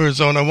Clovers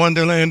on a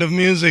Wonderland of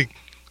Music,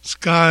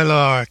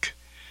 Skylark.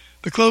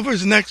 The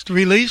Clovers' next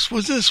release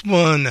was this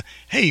one,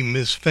 Hey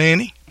Miss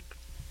Fanny.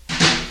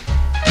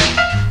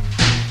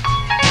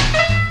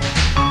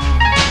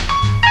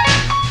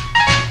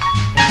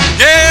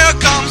 Here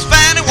comes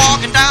Fanny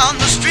walking down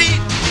the street.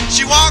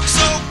 She walks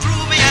so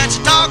groovy and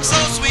she talks so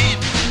sweet.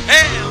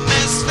 Hey,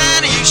 Miss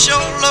Fanny, you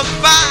sure look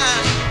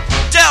fine.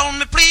 Tell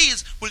me,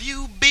 please, will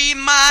you be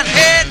mine?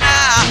 Hey,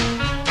 now,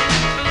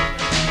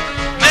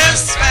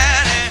 Miss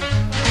Fanny.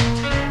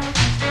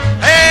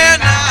 Hey,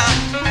 now,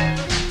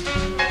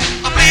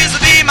 please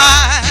be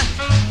mine.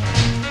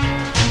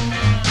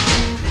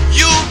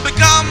 You've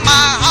become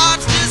my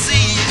heart's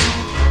disease.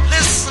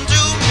 Listen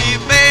to me,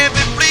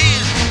 baby,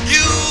 please.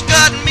 You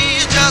got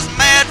me just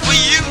mad for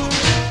you.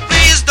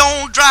 Please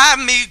don't drive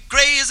me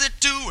crazy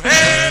too.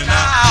 Hey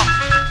now,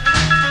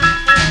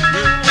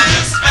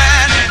 Miss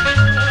Fanny.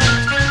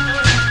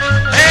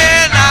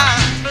 Hey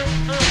now,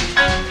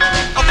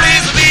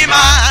 please be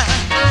mine.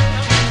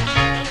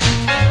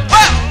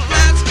 Well,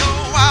 let's go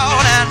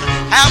out and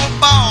have a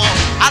ball.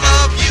 I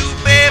love you,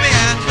 baby,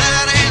 and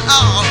that ain't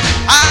all.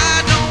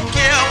 I don't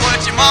care what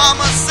your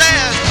mama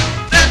says.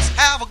 Let's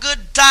have a good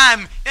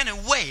time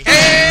anyway.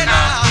 Hey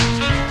now,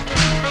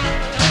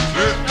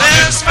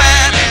 Miss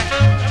Fanny.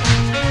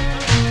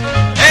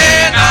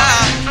 Hey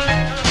now,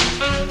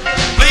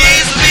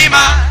 please be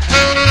mine.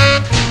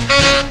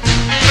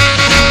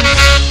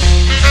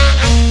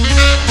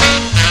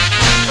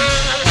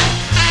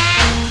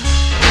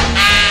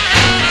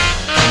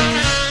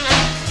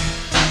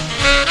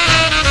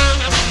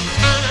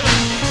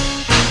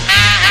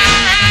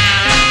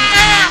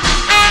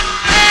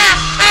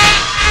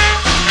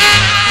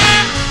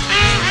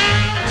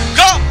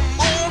 Come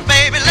on,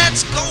 baby,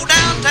 let's go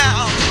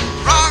downtown.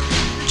 Rock,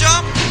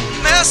 jump,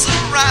 mess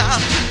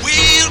around.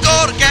 We'll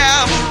go to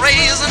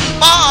cabarets and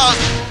bars.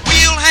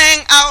 We'll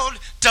hang out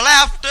till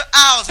after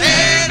hours.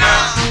 Hey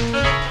now,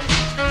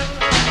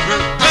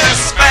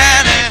 Miss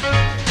Fanny.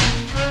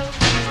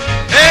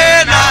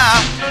 Hey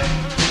now,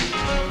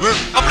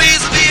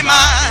 please be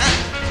mine.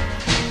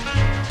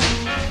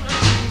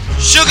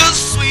 Sugar's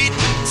sweet,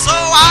 so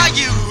are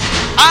you.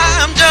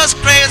 I'm just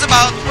crazy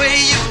about the way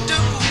you do.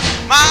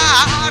 My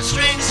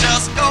heartstrings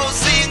just go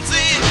sing,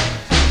 sing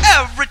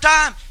every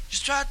time you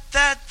strut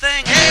that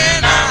thing. Hey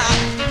now,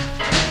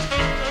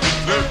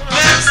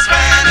 Miss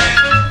Fanny.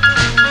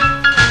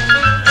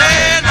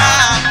 Hey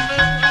now,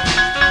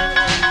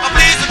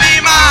 please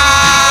be mine.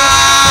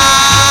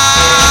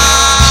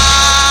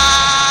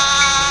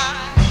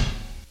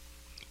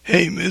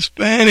 Hey Miss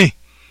Fanny.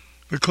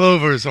 The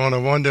Clovers on a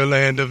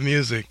Wonderland of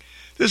Music.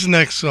 This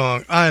next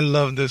song, I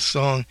love this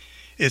song.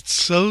 It's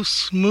so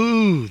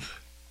smooth.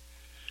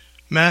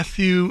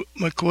 Matthew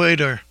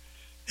McQuater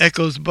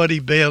echoes Buddy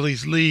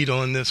Bailey's lead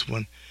on this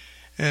one,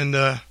 and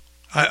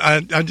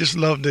I just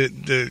love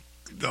the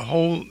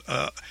whole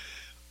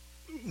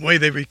way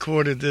they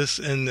recorded this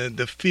and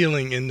the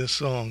feeling in the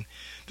song.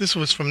 This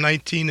was from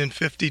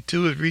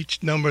 1952. It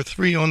reached number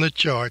 3 on the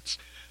charts.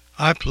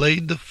 I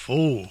Played the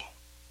Fool.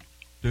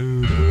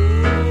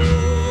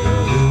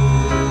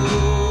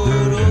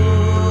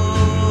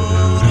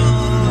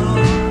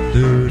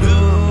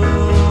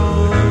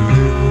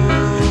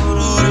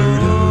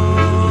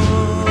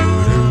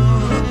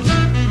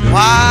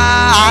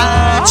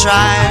 Why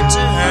tried to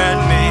hurt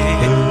me?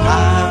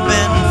 I've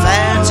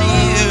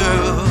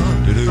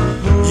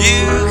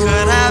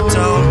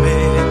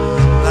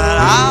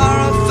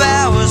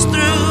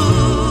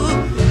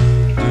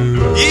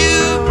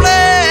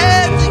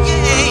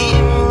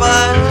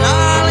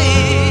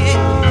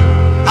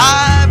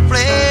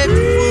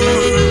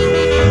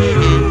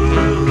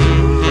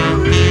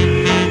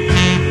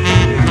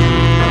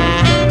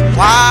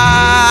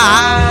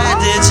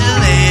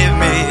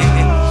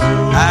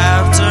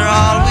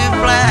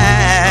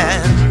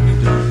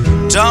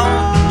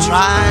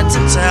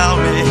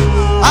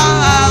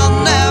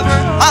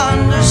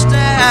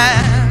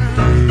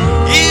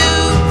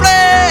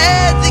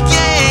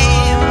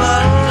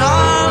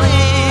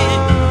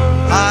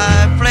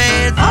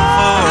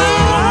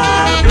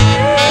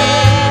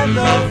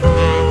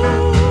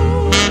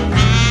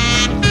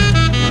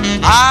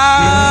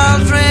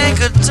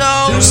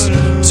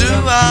to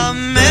a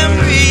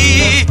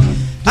memory.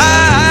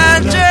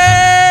 I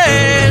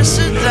chase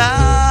it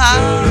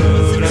down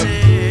with a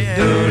tear.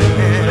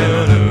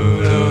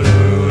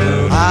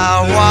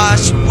 I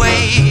wash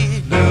away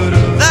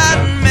that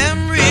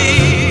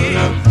memory.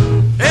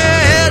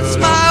 It's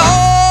my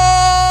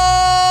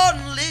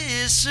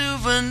only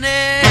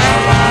souvenir.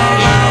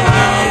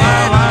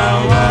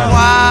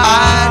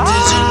 Why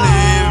did you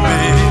leave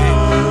me?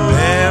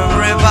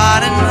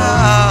 Everybody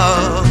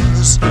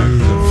knows.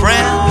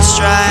 Friends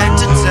tried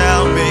to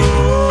tell me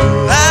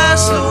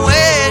that's the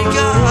way it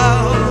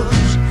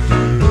goes.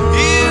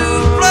 You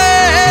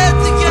played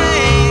the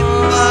game,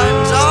 but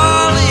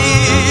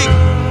darling,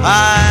 I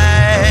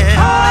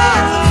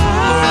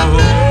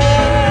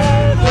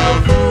played the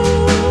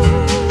fool.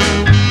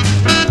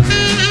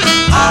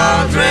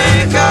 I'll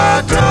drink a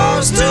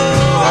toast to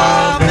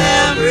our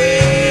memory.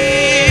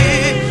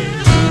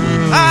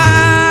 I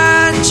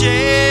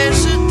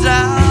chase it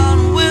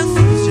down with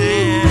a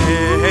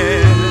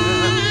tear.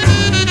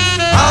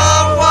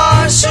 I'll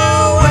wash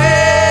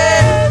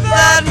away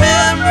that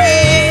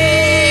memory.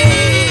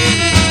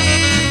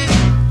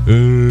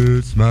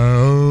 It's my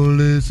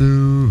only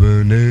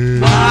souvenir.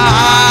 Why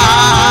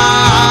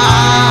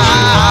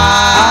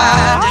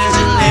did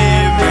you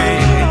leave me?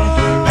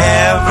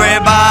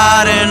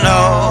 Everybody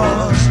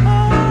knows.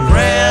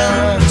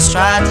 Friends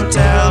tried to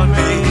tell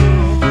me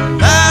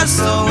that's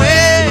the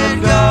way it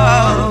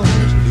goes.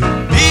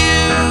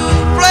 You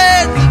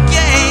played the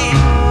game,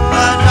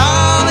 but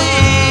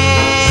darling,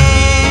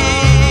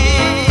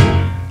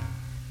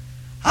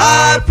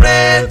 I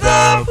played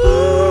the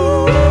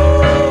fool.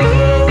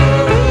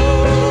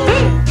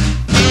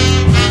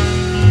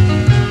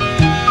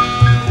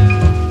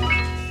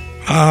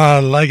 I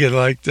like it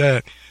like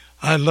that.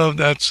 I love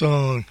that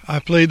song. I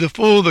played The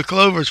Fool, the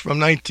Clovers from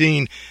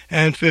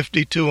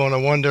 1952 on A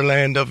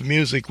Wonderland of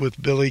Music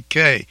with Billy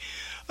Kay.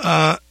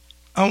 I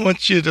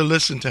want you to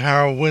listen to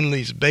Harold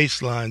Windley's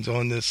bass lines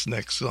on this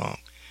next song.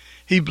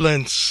 He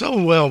blends so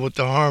well with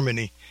the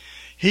harmony.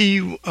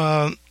 He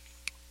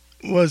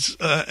was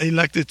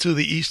elected to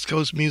the East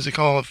Coast Music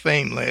Hall of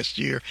Fame last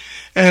year,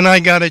 and I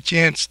got a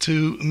chance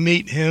to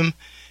meet him,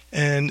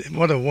 and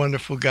what a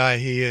wonderful guy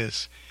he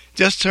is.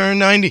 Just turned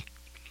 90.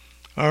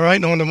 All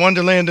right, on the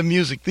Wonderland of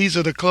Music, these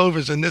are the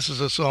Clovers, and this is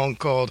a song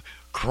called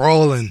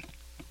Crawlin'.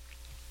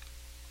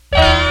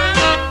 Well,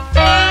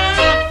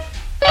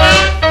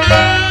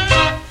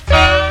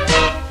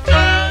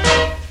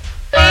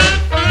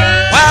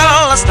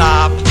 I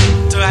stopped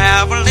to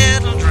have a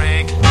little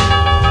drink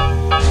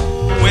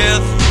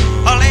with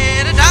a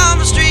lady down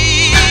the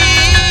street.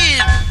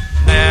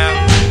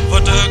 Never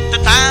took the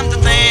time to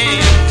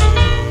think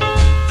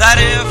that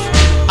if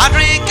I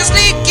drink a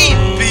sneaky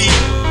peek,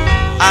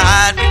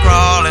 I'd be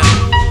crawling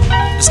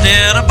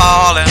instead of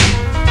balling.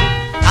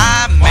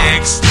 I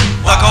mix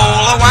the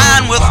cola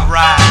wine with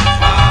rye.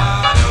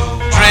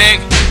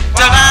 Drink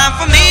till time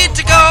for me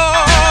to go.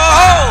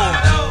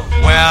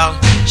 Well,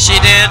 she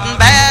didn't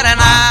bat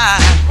an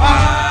eye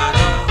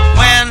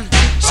when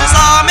she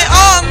saw me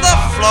on the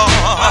floor,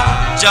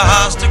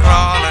 just a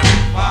crawling,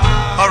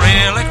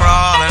 really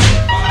crawling.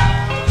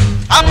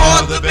 I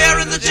poured the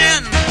beer and the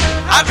gin,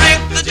 I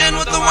drink the gin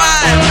with the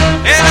wine.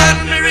 It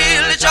had me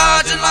really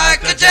charging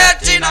like a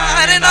jetty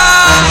 99.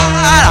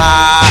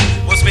 I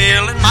was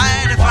feeling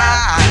mighty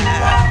fine,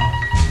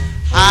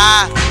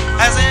 high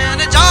as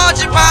in a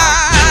Georgia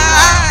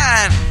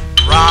pine.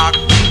 Rock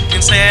and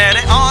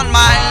steady on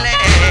my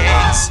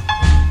legs.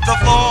 The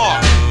floor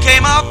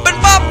came up and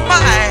bumped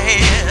my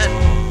head.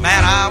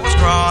 Man, I was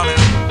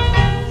crawling,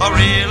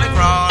 really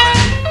crawling.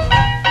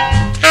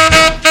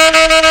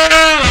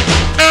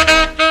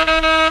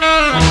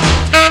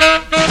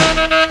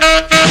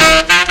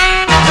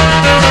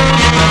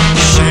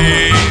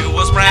 She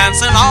was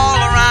prancing all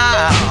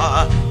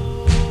around,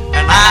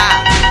 and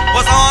I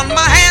was on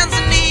my hands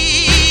and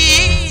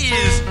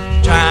knees,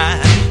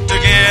 trying to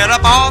get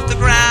up off the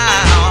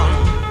ground.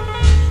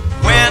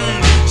 When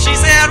she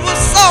said with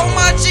so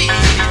much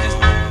ease,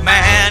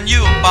 man,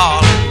 you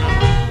ballin',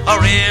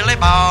 really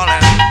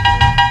ballin'.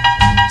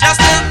 Just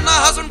then the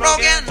husband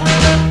broke in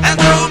and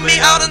threw me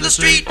out in the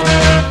street.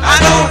 I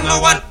don't know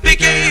what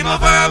became of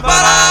her,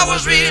 but I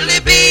was really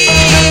beat.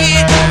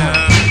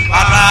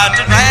 I tried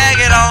to drag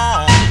it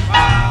on,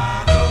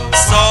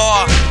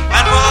 sore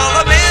and full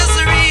of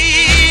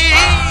misery.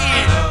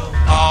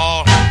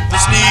 All the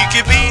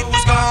sneaky beat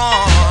was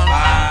gone,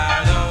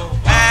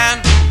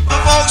 and the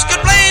folks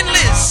could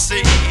plainly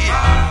see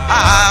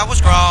I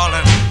was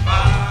crawling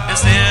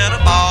instead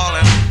of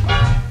balling.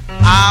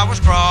 I was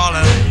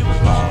crawling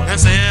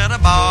instead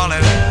of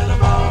balling.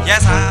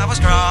 Yes, I was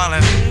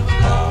crawling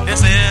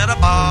instead of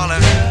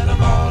balling.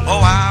 Oh,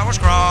 I was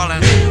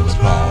crawling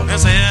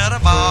instead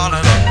of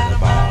balling.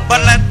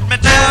 But let me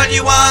tell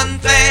you one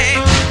thing,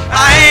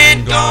 I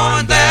ain't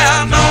going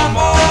there no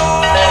more.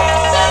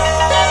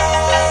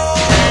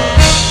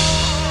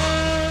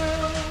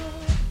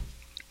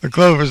 The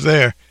Clovers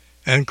there,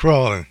 and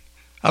Crawlin'.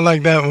 I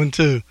like that one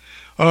too.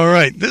 All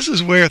right, this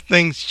is where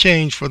things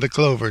changed for the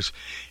Clovers.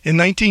 In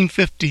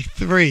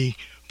 1953,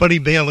 Buddy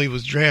Bailey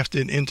was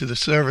drafted into the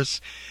service,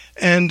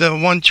 and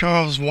one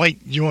Charles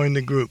White joined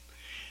the group.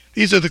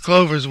 These are the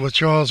Clovers with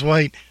Charles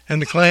White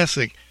and the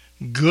classic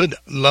Good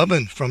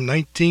Lovin' from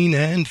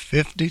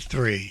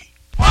 1953.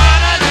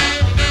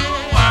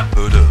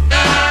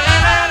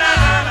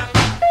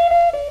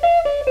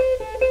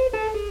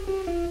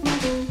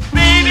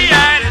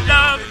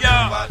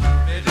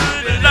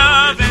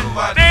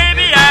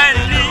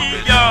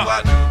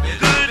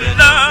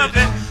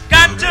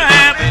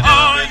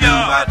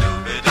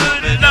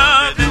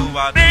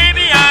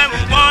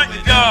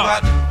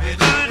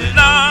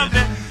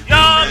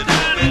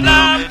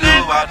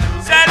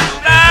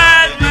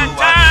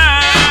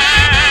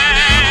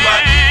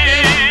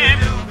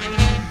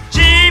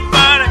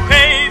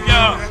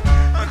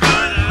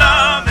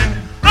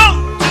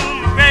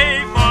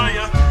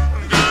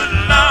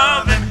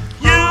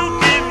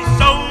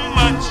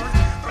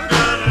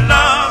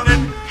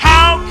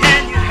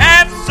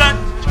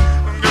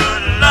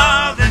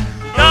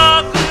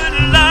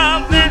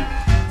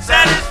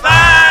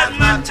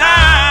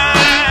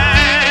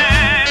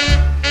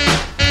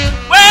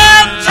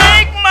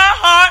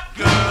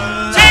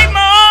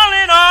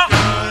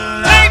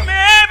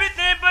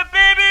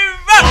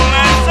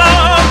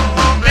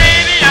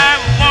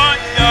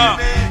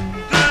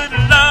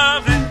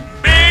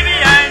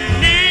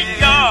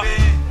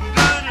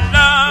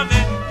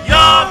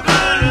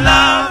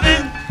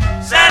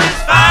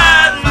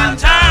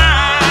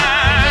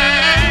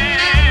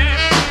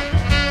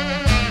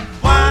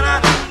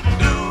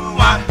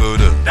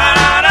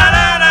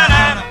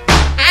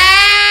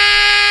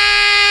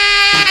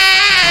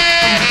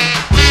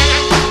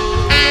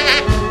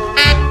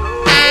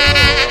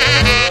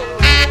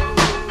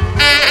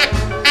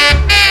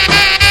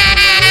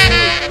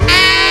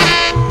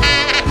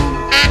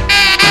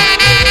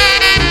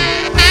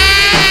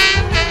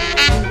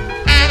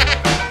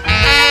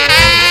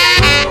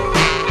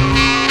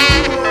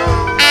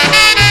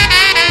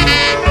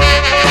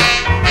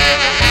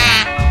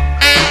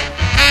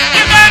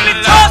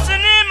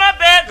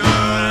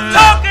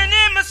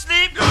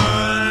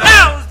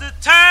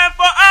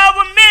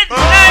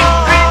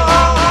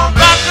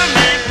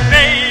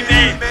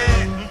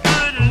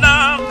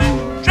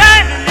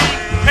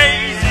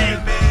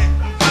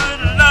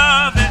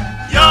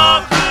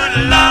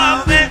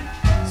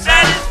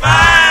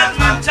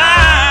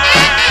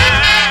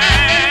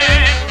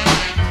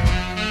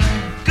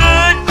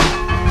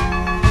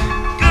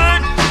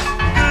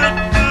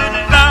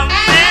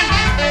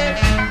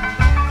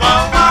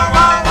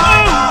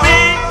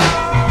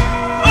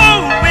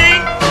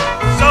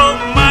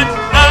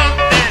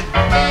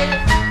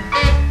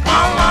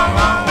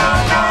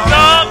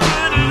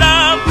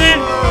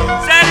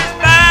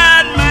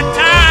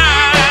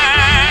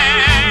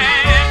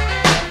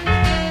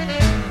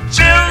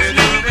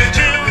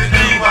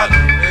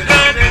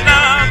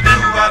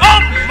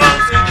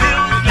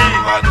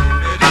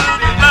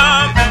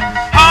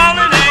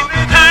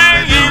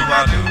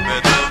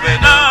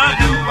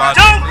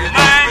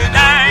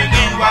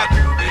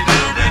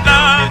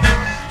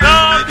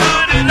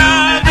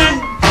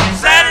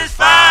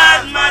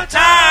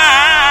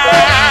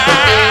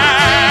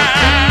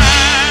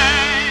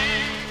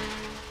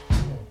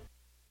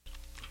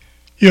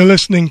 You're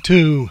listening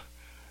to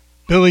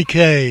Billy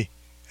Kay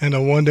and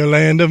a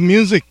Wonderland of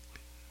Music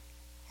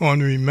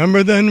on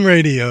Remember Then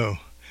Radio.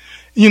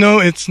 You know,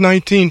 it's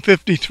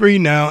 1953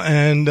 now,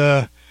 and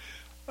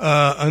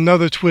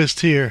another twist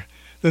here.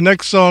 The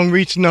next song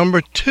reached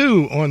number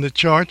 2 on the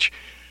charts,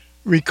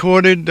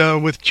 recorded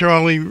with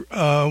Charlie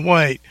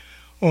White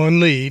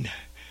on lead.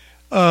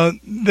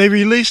 They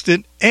released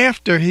it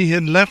after he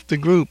had left the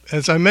group.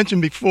 As I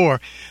mentioned before,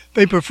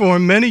 they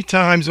performed many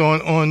times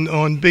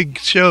on big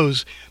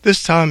shows,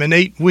 this time an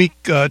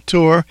 8-week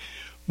tour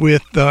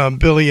with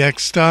Billy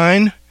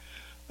Eckstine.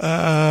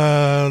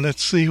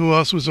 Let's see who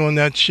else was on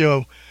that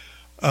show.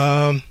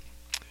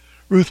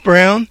 Ruth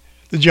Brown,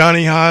 the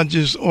Johnny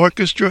Hodges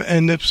Orchestra,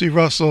 and Nipsey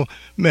Russell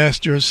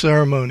Master of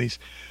Ceremonies.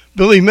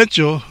 Billy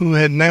Mitchell, who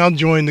had now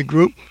joined the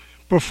group,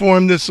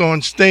 performed this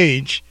on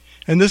stage,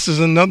 and this is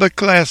another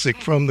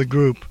classic from the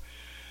group.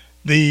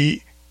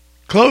 The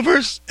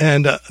Clovers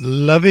and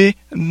Lovey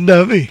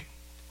Dovey.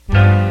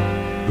 Well,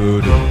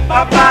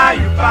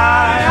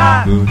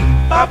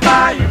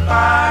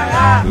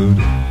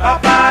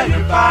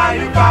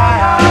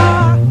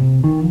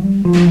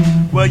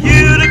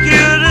 you the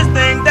cutest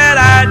thing that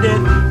I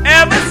did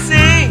ever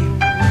see.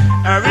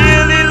 I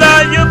really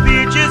love your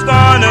peaches,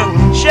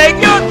 gonna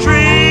shake your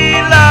tree.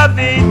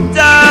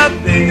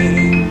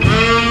 Lovey-dovey,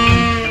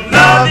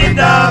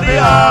 lovey-dovey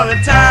all the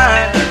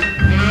time.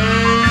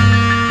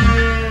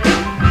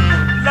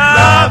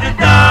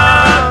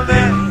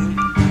 Lovey-dovey,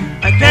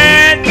 I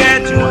can't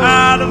get you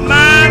out of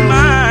my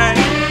mind.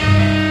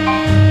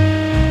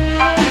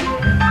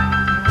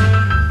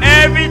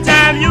 Every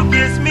time you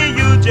kiss me,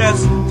 you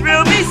just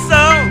thrill me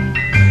so.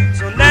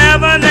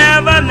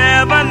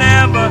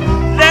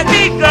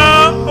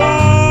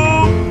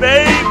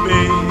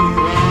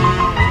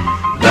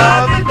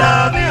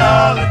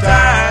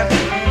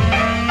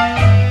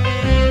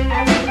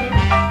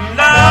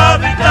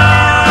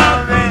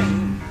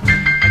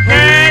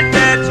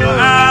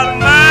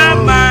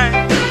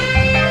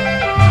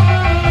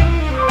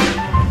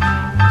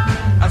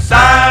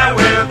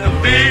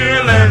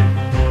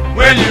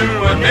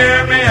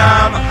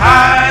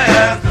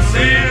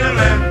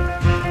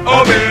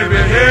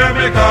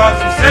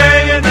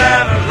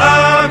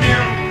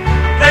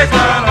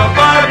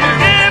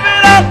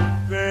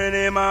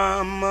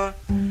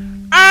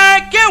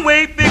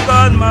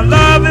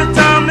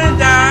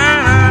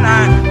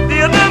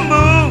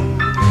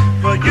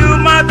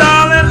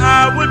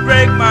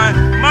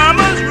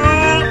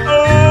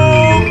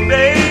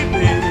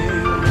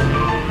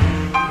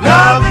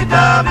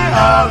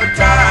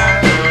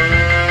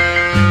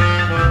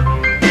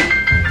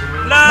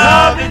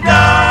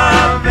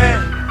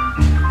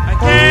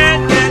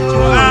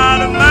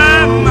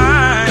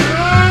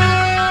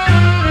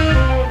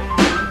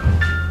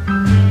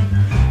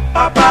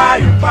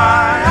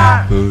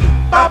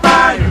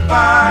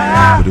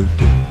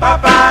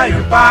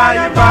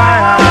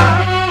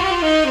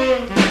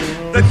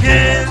 The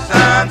kiss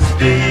I'm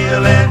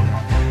stealing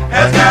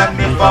has got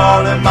me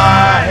falling.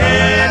 My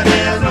head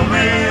is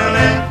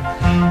reeling.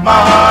 My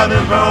heart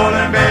is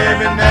rolling,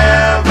 baby.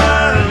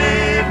 Never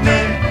leave me.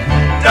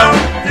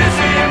 Don't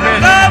deceive me.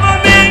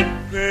 Love me,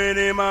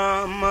 pretty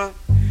mama.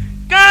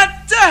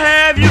 Got to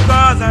have you,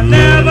 'cause I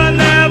never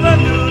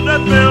knew the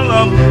thrill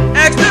of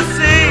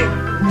ecstasy.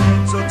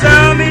 So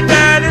tell me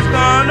that it's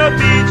gonna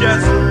be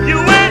just you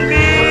and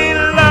me,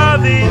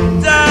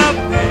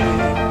 lovey-dovey,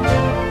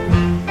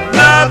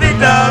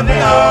 lovey-dovey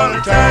all the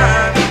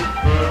time,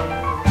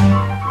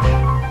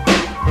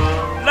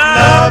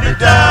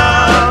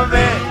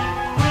 lovey-dovey.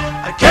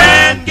 I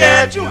can't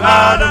get you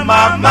out of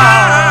my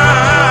mind.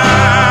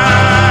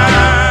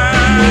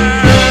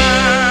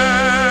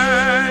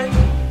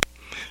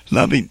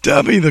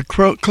 Lovey-dovey, the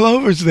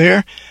Clovers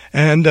there.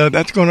 And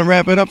that's going to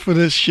wrap it up for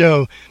this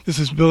show. This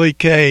is Billy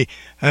Kay.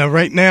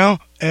 Right now,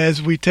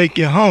 as we take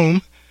you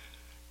home,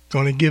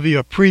 going to give you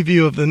a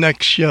preview of the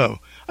next show.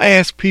 I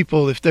ask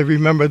people if they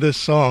remember this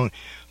song.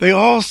 They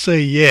all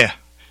say yeah.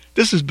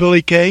 This is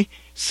Billy Kay.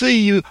 See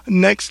you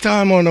next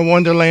time on the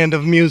Wonderland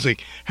of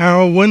Music.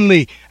 Harold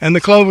Windley and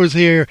the Clovers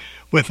here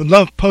with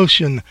Love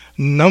Potion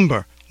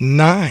number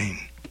 9.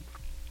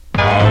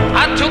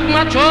 I took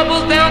my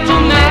troubles down to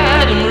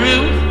Madame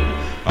Ruth.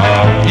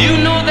 You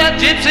know that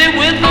gypsy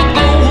with the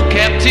gold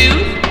cap too.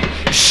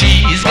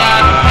 She's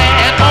got a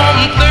pad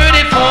on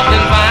 34th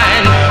and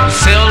Vine,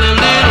 selling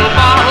little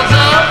bottles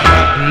of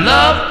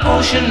Love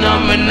Potion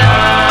number 9.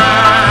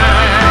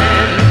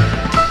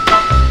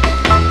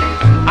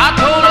 I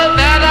told her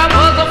that I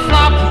was a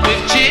flop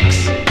with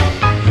chicks.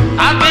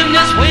 I've been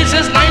this way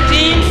since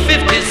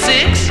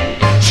 1956.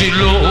 She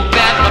looked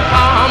at my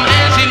palm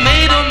and she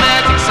made a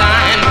magic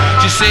sign.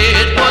 She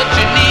said, what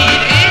you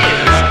need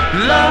is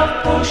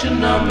Love Potion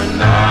number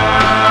 9.